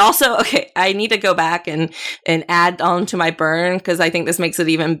got. I need to go back and add on to my burn because I think this makes it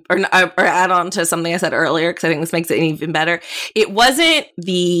even, or add on to something I said earlier because I think this makes it even better. It wasn't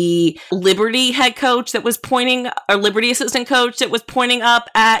the Liberty head coach that was pointing, or Liberty assistant coach that was pointing up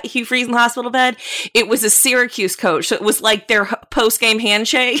at Hugh Freeze in the hospital bed. It was a Syracuse coach. So it was like their post-game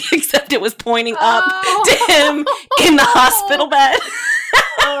handshake. Except it was pointing up to him in the hospital bed.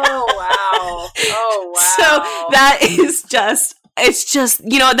 Oh, wow. Oh, wow. So that is just, it's just,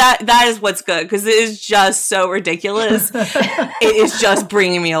 that is what's good because it is just so ridiculous. It is just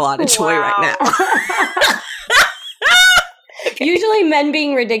bringing me a lot of joy right now. Usually men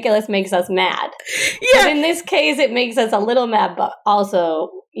being ridiculous makes us mad. Yeah. But in this case, it makes us a little mad, but also,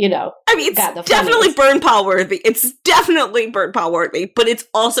 I mean, it's definitely burn pile worthy. It's definitely burn pile worthy, but it's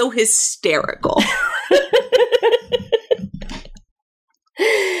also hysterical.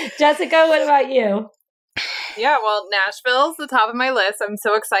 Jessica, what about you? Yeah, well, Nashville's the top of my list. I'm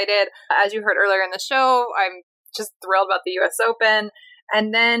so excited. As you heard earlier in the show, I'm just thrilled about the US Open.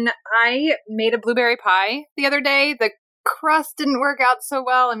 And then I made a blueberry pie the other day. The crust didn't work out so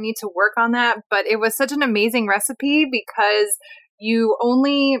well and need to work on that, but it was such an amazing recipe because you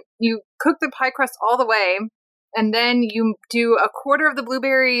cook the pie crust all the way and then you do a quarter of the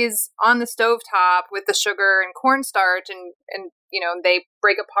blueberries on the stovetop with the sugar and cornstarch and they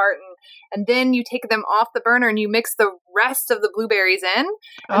break apart and then you take them off the burner and you mix the rest of the blueberries in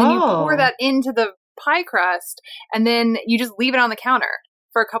and then you pour that into the pie crust and then you just leave it on the counter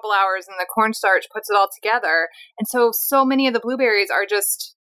for a couple hours and the cornstarch puts it all together. And so many of the blueberries are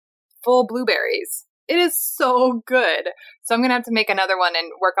just full blueberries. It is so good. So I'm going to have to make another one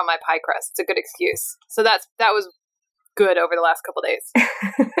and work on my pie crust. It's a good excuse. So that was good over the last couple days.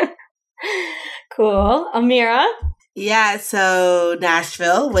 Cool. Amira? Yeah, so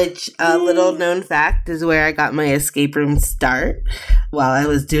Nashville, which a little known fact is where I got my escape room start while I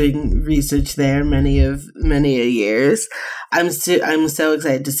was doing research there many a years. I'm so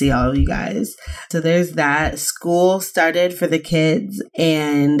excited to see all of you guys. So there's that. School started for the kids,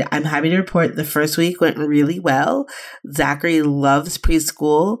 and I'm happy to report the first week went really well. Zachary loves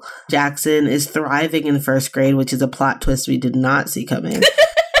preschool. Jackson is thriving in first grade, which is a plot twist we did not see coming.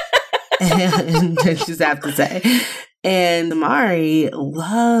 And I just have to say. And Mari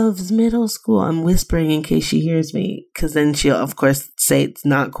loves middle school. I'm whispering in case she hears me, because then she'll, of course, say it's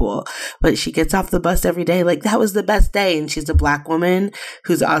not cool. But she gets off the bus every day like, that was the best day. And she's a Black woman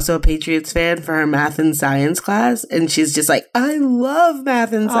who's also a Patriots fan for her math and science class. And she's just like, I love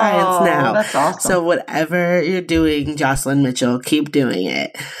math and science now. That's awesome. So whatever you're doing, Jocelyn Mitchell, keep doing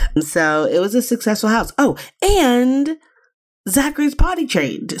it. So it was a successful house. Oh, and Zachary's potty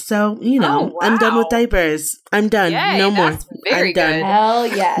trained. So, wow. I'm done with diapers. I'm done. Yay, no more. that's very I'm done. good. Hell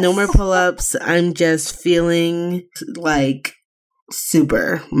yes. No more pull-ups. I'm just feeling like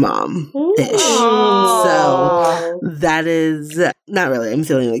super mom-ish. So that is not really. I'm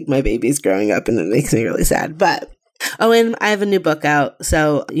feeling like my baby's growing up and it makes me really sad. But and I have a new book out.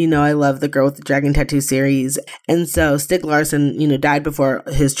 So, I love the Girl with the Dragon Tattoo series. And so Stieg Larsson, died before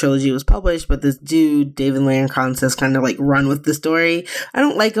his trilogy was published, but this dude, David Lagercrantz, has kind of like run with the story. I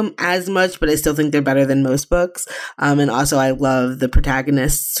don't like them as much, but I still think they're better than most books. And also I love the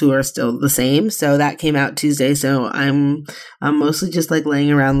protagonists who are still the same. So that came out Tuesday. So I'm mostly just like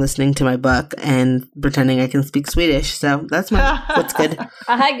laying around listening to my book and pretending I can speak Swedish. So that's what's good.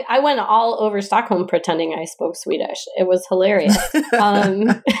 I went all over Stockholm pretending I spoke Swedish. It was hilarious.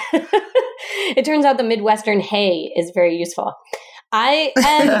 It turns out the Midwestern hey is very useful. I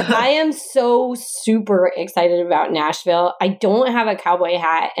am so super excited about Nashville. I don't have a cowboy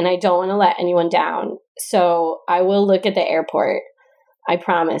hat and I don't want to let anyone down. So I will look at the airport. I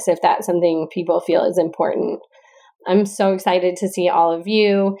promise, if that's something people feel is important. I'm so excited to see all of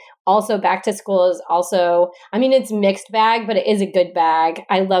you. Also, back to school is it's mixed bag, but it is a good bag.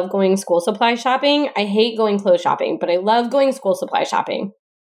 I love going school supply shopping. I hate going clothes shopping, but I love going school supply shopping.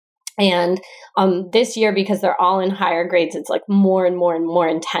 And this year, because they're all in higher grades, it's like more and more and more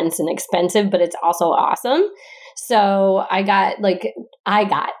intense and expensive, but it's also awesome. So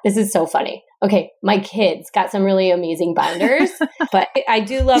this is so funny. Okay, my kids got some really amazing binders, but I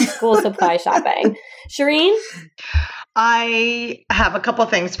do love school supply shopping. Shireen? I have a couple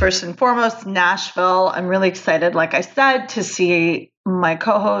things. First and foremost, Nashville. I'm really excited, like I said, to see my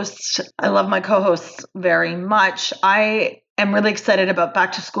co-hosts. I love my co-hosts very much. I am really excited about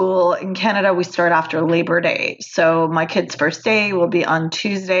back to school. In Canada, we start after Labor Day. So my kid's first day will be on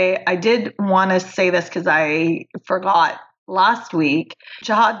Tuesday. I did want to say this because I forgot. Last week,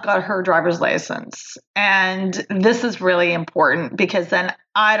 Jihad got her driver's license. And this is really important because then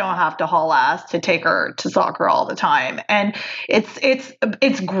I don't have to haul ass to take her to soccer all the time. And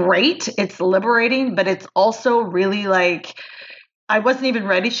it's great. It's liberating, but it's also really like, I wasn't even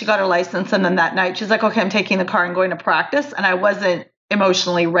ready. She got her license. And then that night she's like, okay, I'm taking the car and going to practice. And I wasn't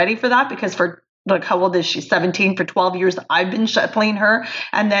emotionally ready for that because how old is she? 17. For 12 years, I've been shuttling her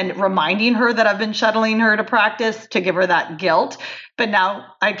and then reminding her that I've been shuttling her to practice to give her that guilt. But now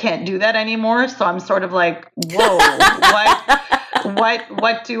I can't do that anymore. So I'm sort of like, whoa,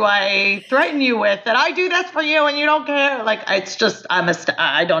 what do I threaten you with? That I do this for you and you don't care? Like, it's just,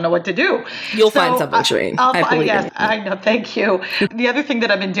 I don't know what to do. You'll find something, Shireen. I know. Thank you. The other thing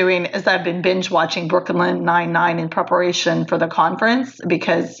that I've been doing is I've been binge watching Brooklyn Nine-Nine in preparation for the conference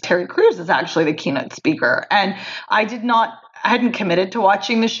because Terry Crews is actually the keynote speaker. And I hadn't committed to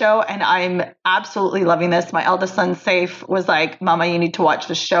watching the show, and I'm absolutely loving this. My eldest son, Saif, was like, Mama, you need to watch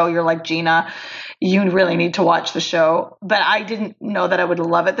the show. You're like, Gina, you really need to watch the show. But I didn't know that I would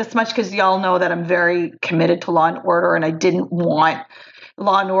love it this much because y'all know that I'm very committed to Law and Order, and I didn't want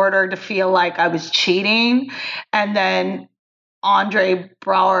Law and Order to feel like I was cheating. And then Andre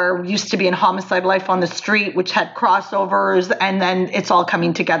Braugher used to be in Homicide: Life on the Street, which had crossovers, and then it's all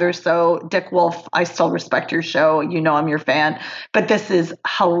coming together. So Dick Wolf, I still respect your show. You know I'm your fan, but this is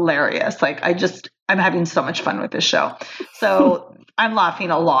hilarious. Like I'm having so much fun with this show. So I'm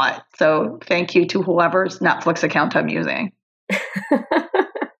laughing a lot. So thank you to whoever's Netflix account I'm using.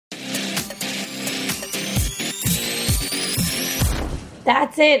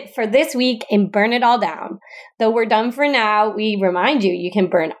 That's it for this week in Burn It All Down. Though we're done for now, we remind you can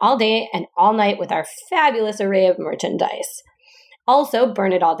burn all day and all night with our fabulous array of merchandise. Also,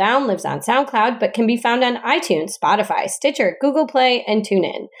 Burn It All Down lives on SoundCloud, but can be found on iTunes, Spotify, Stitcher, Google Play, and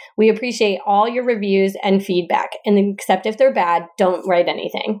TuneIn. We appreciate all your reviews and feedback, and except if they're bad, don't write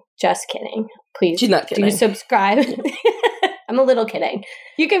anything. Just kidding. Please She's not kidding. do subscribe. I'm a little kidding.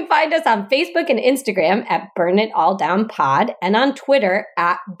 You can find us on Facebook and Instagram at Burn It All Down Pod and on Twitter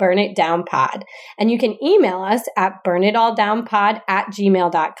at Burn It Down Pod. And you can email us at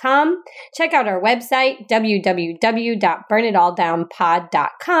burnitalldownpod@gmail.com. Check out our website,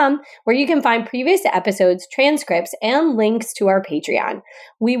 www.burnitalldownpod.com, where you can find previous episodes, transcripts, and links to our Patreon.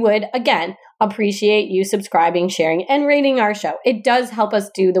 We would, again, appreciate you subscribing, sharing, and rating our show. It does help us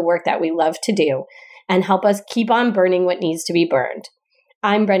do the work that we love to do and help us keep on burning what needs to be burned.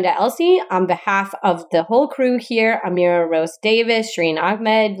 I'm Brenda Elsey. On behalf of the whole crew here, Amira Rose Davis, Shireen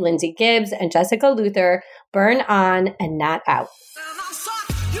Ahmed, Lindsay Gibbs, and Jessica Luther, burn on and not out.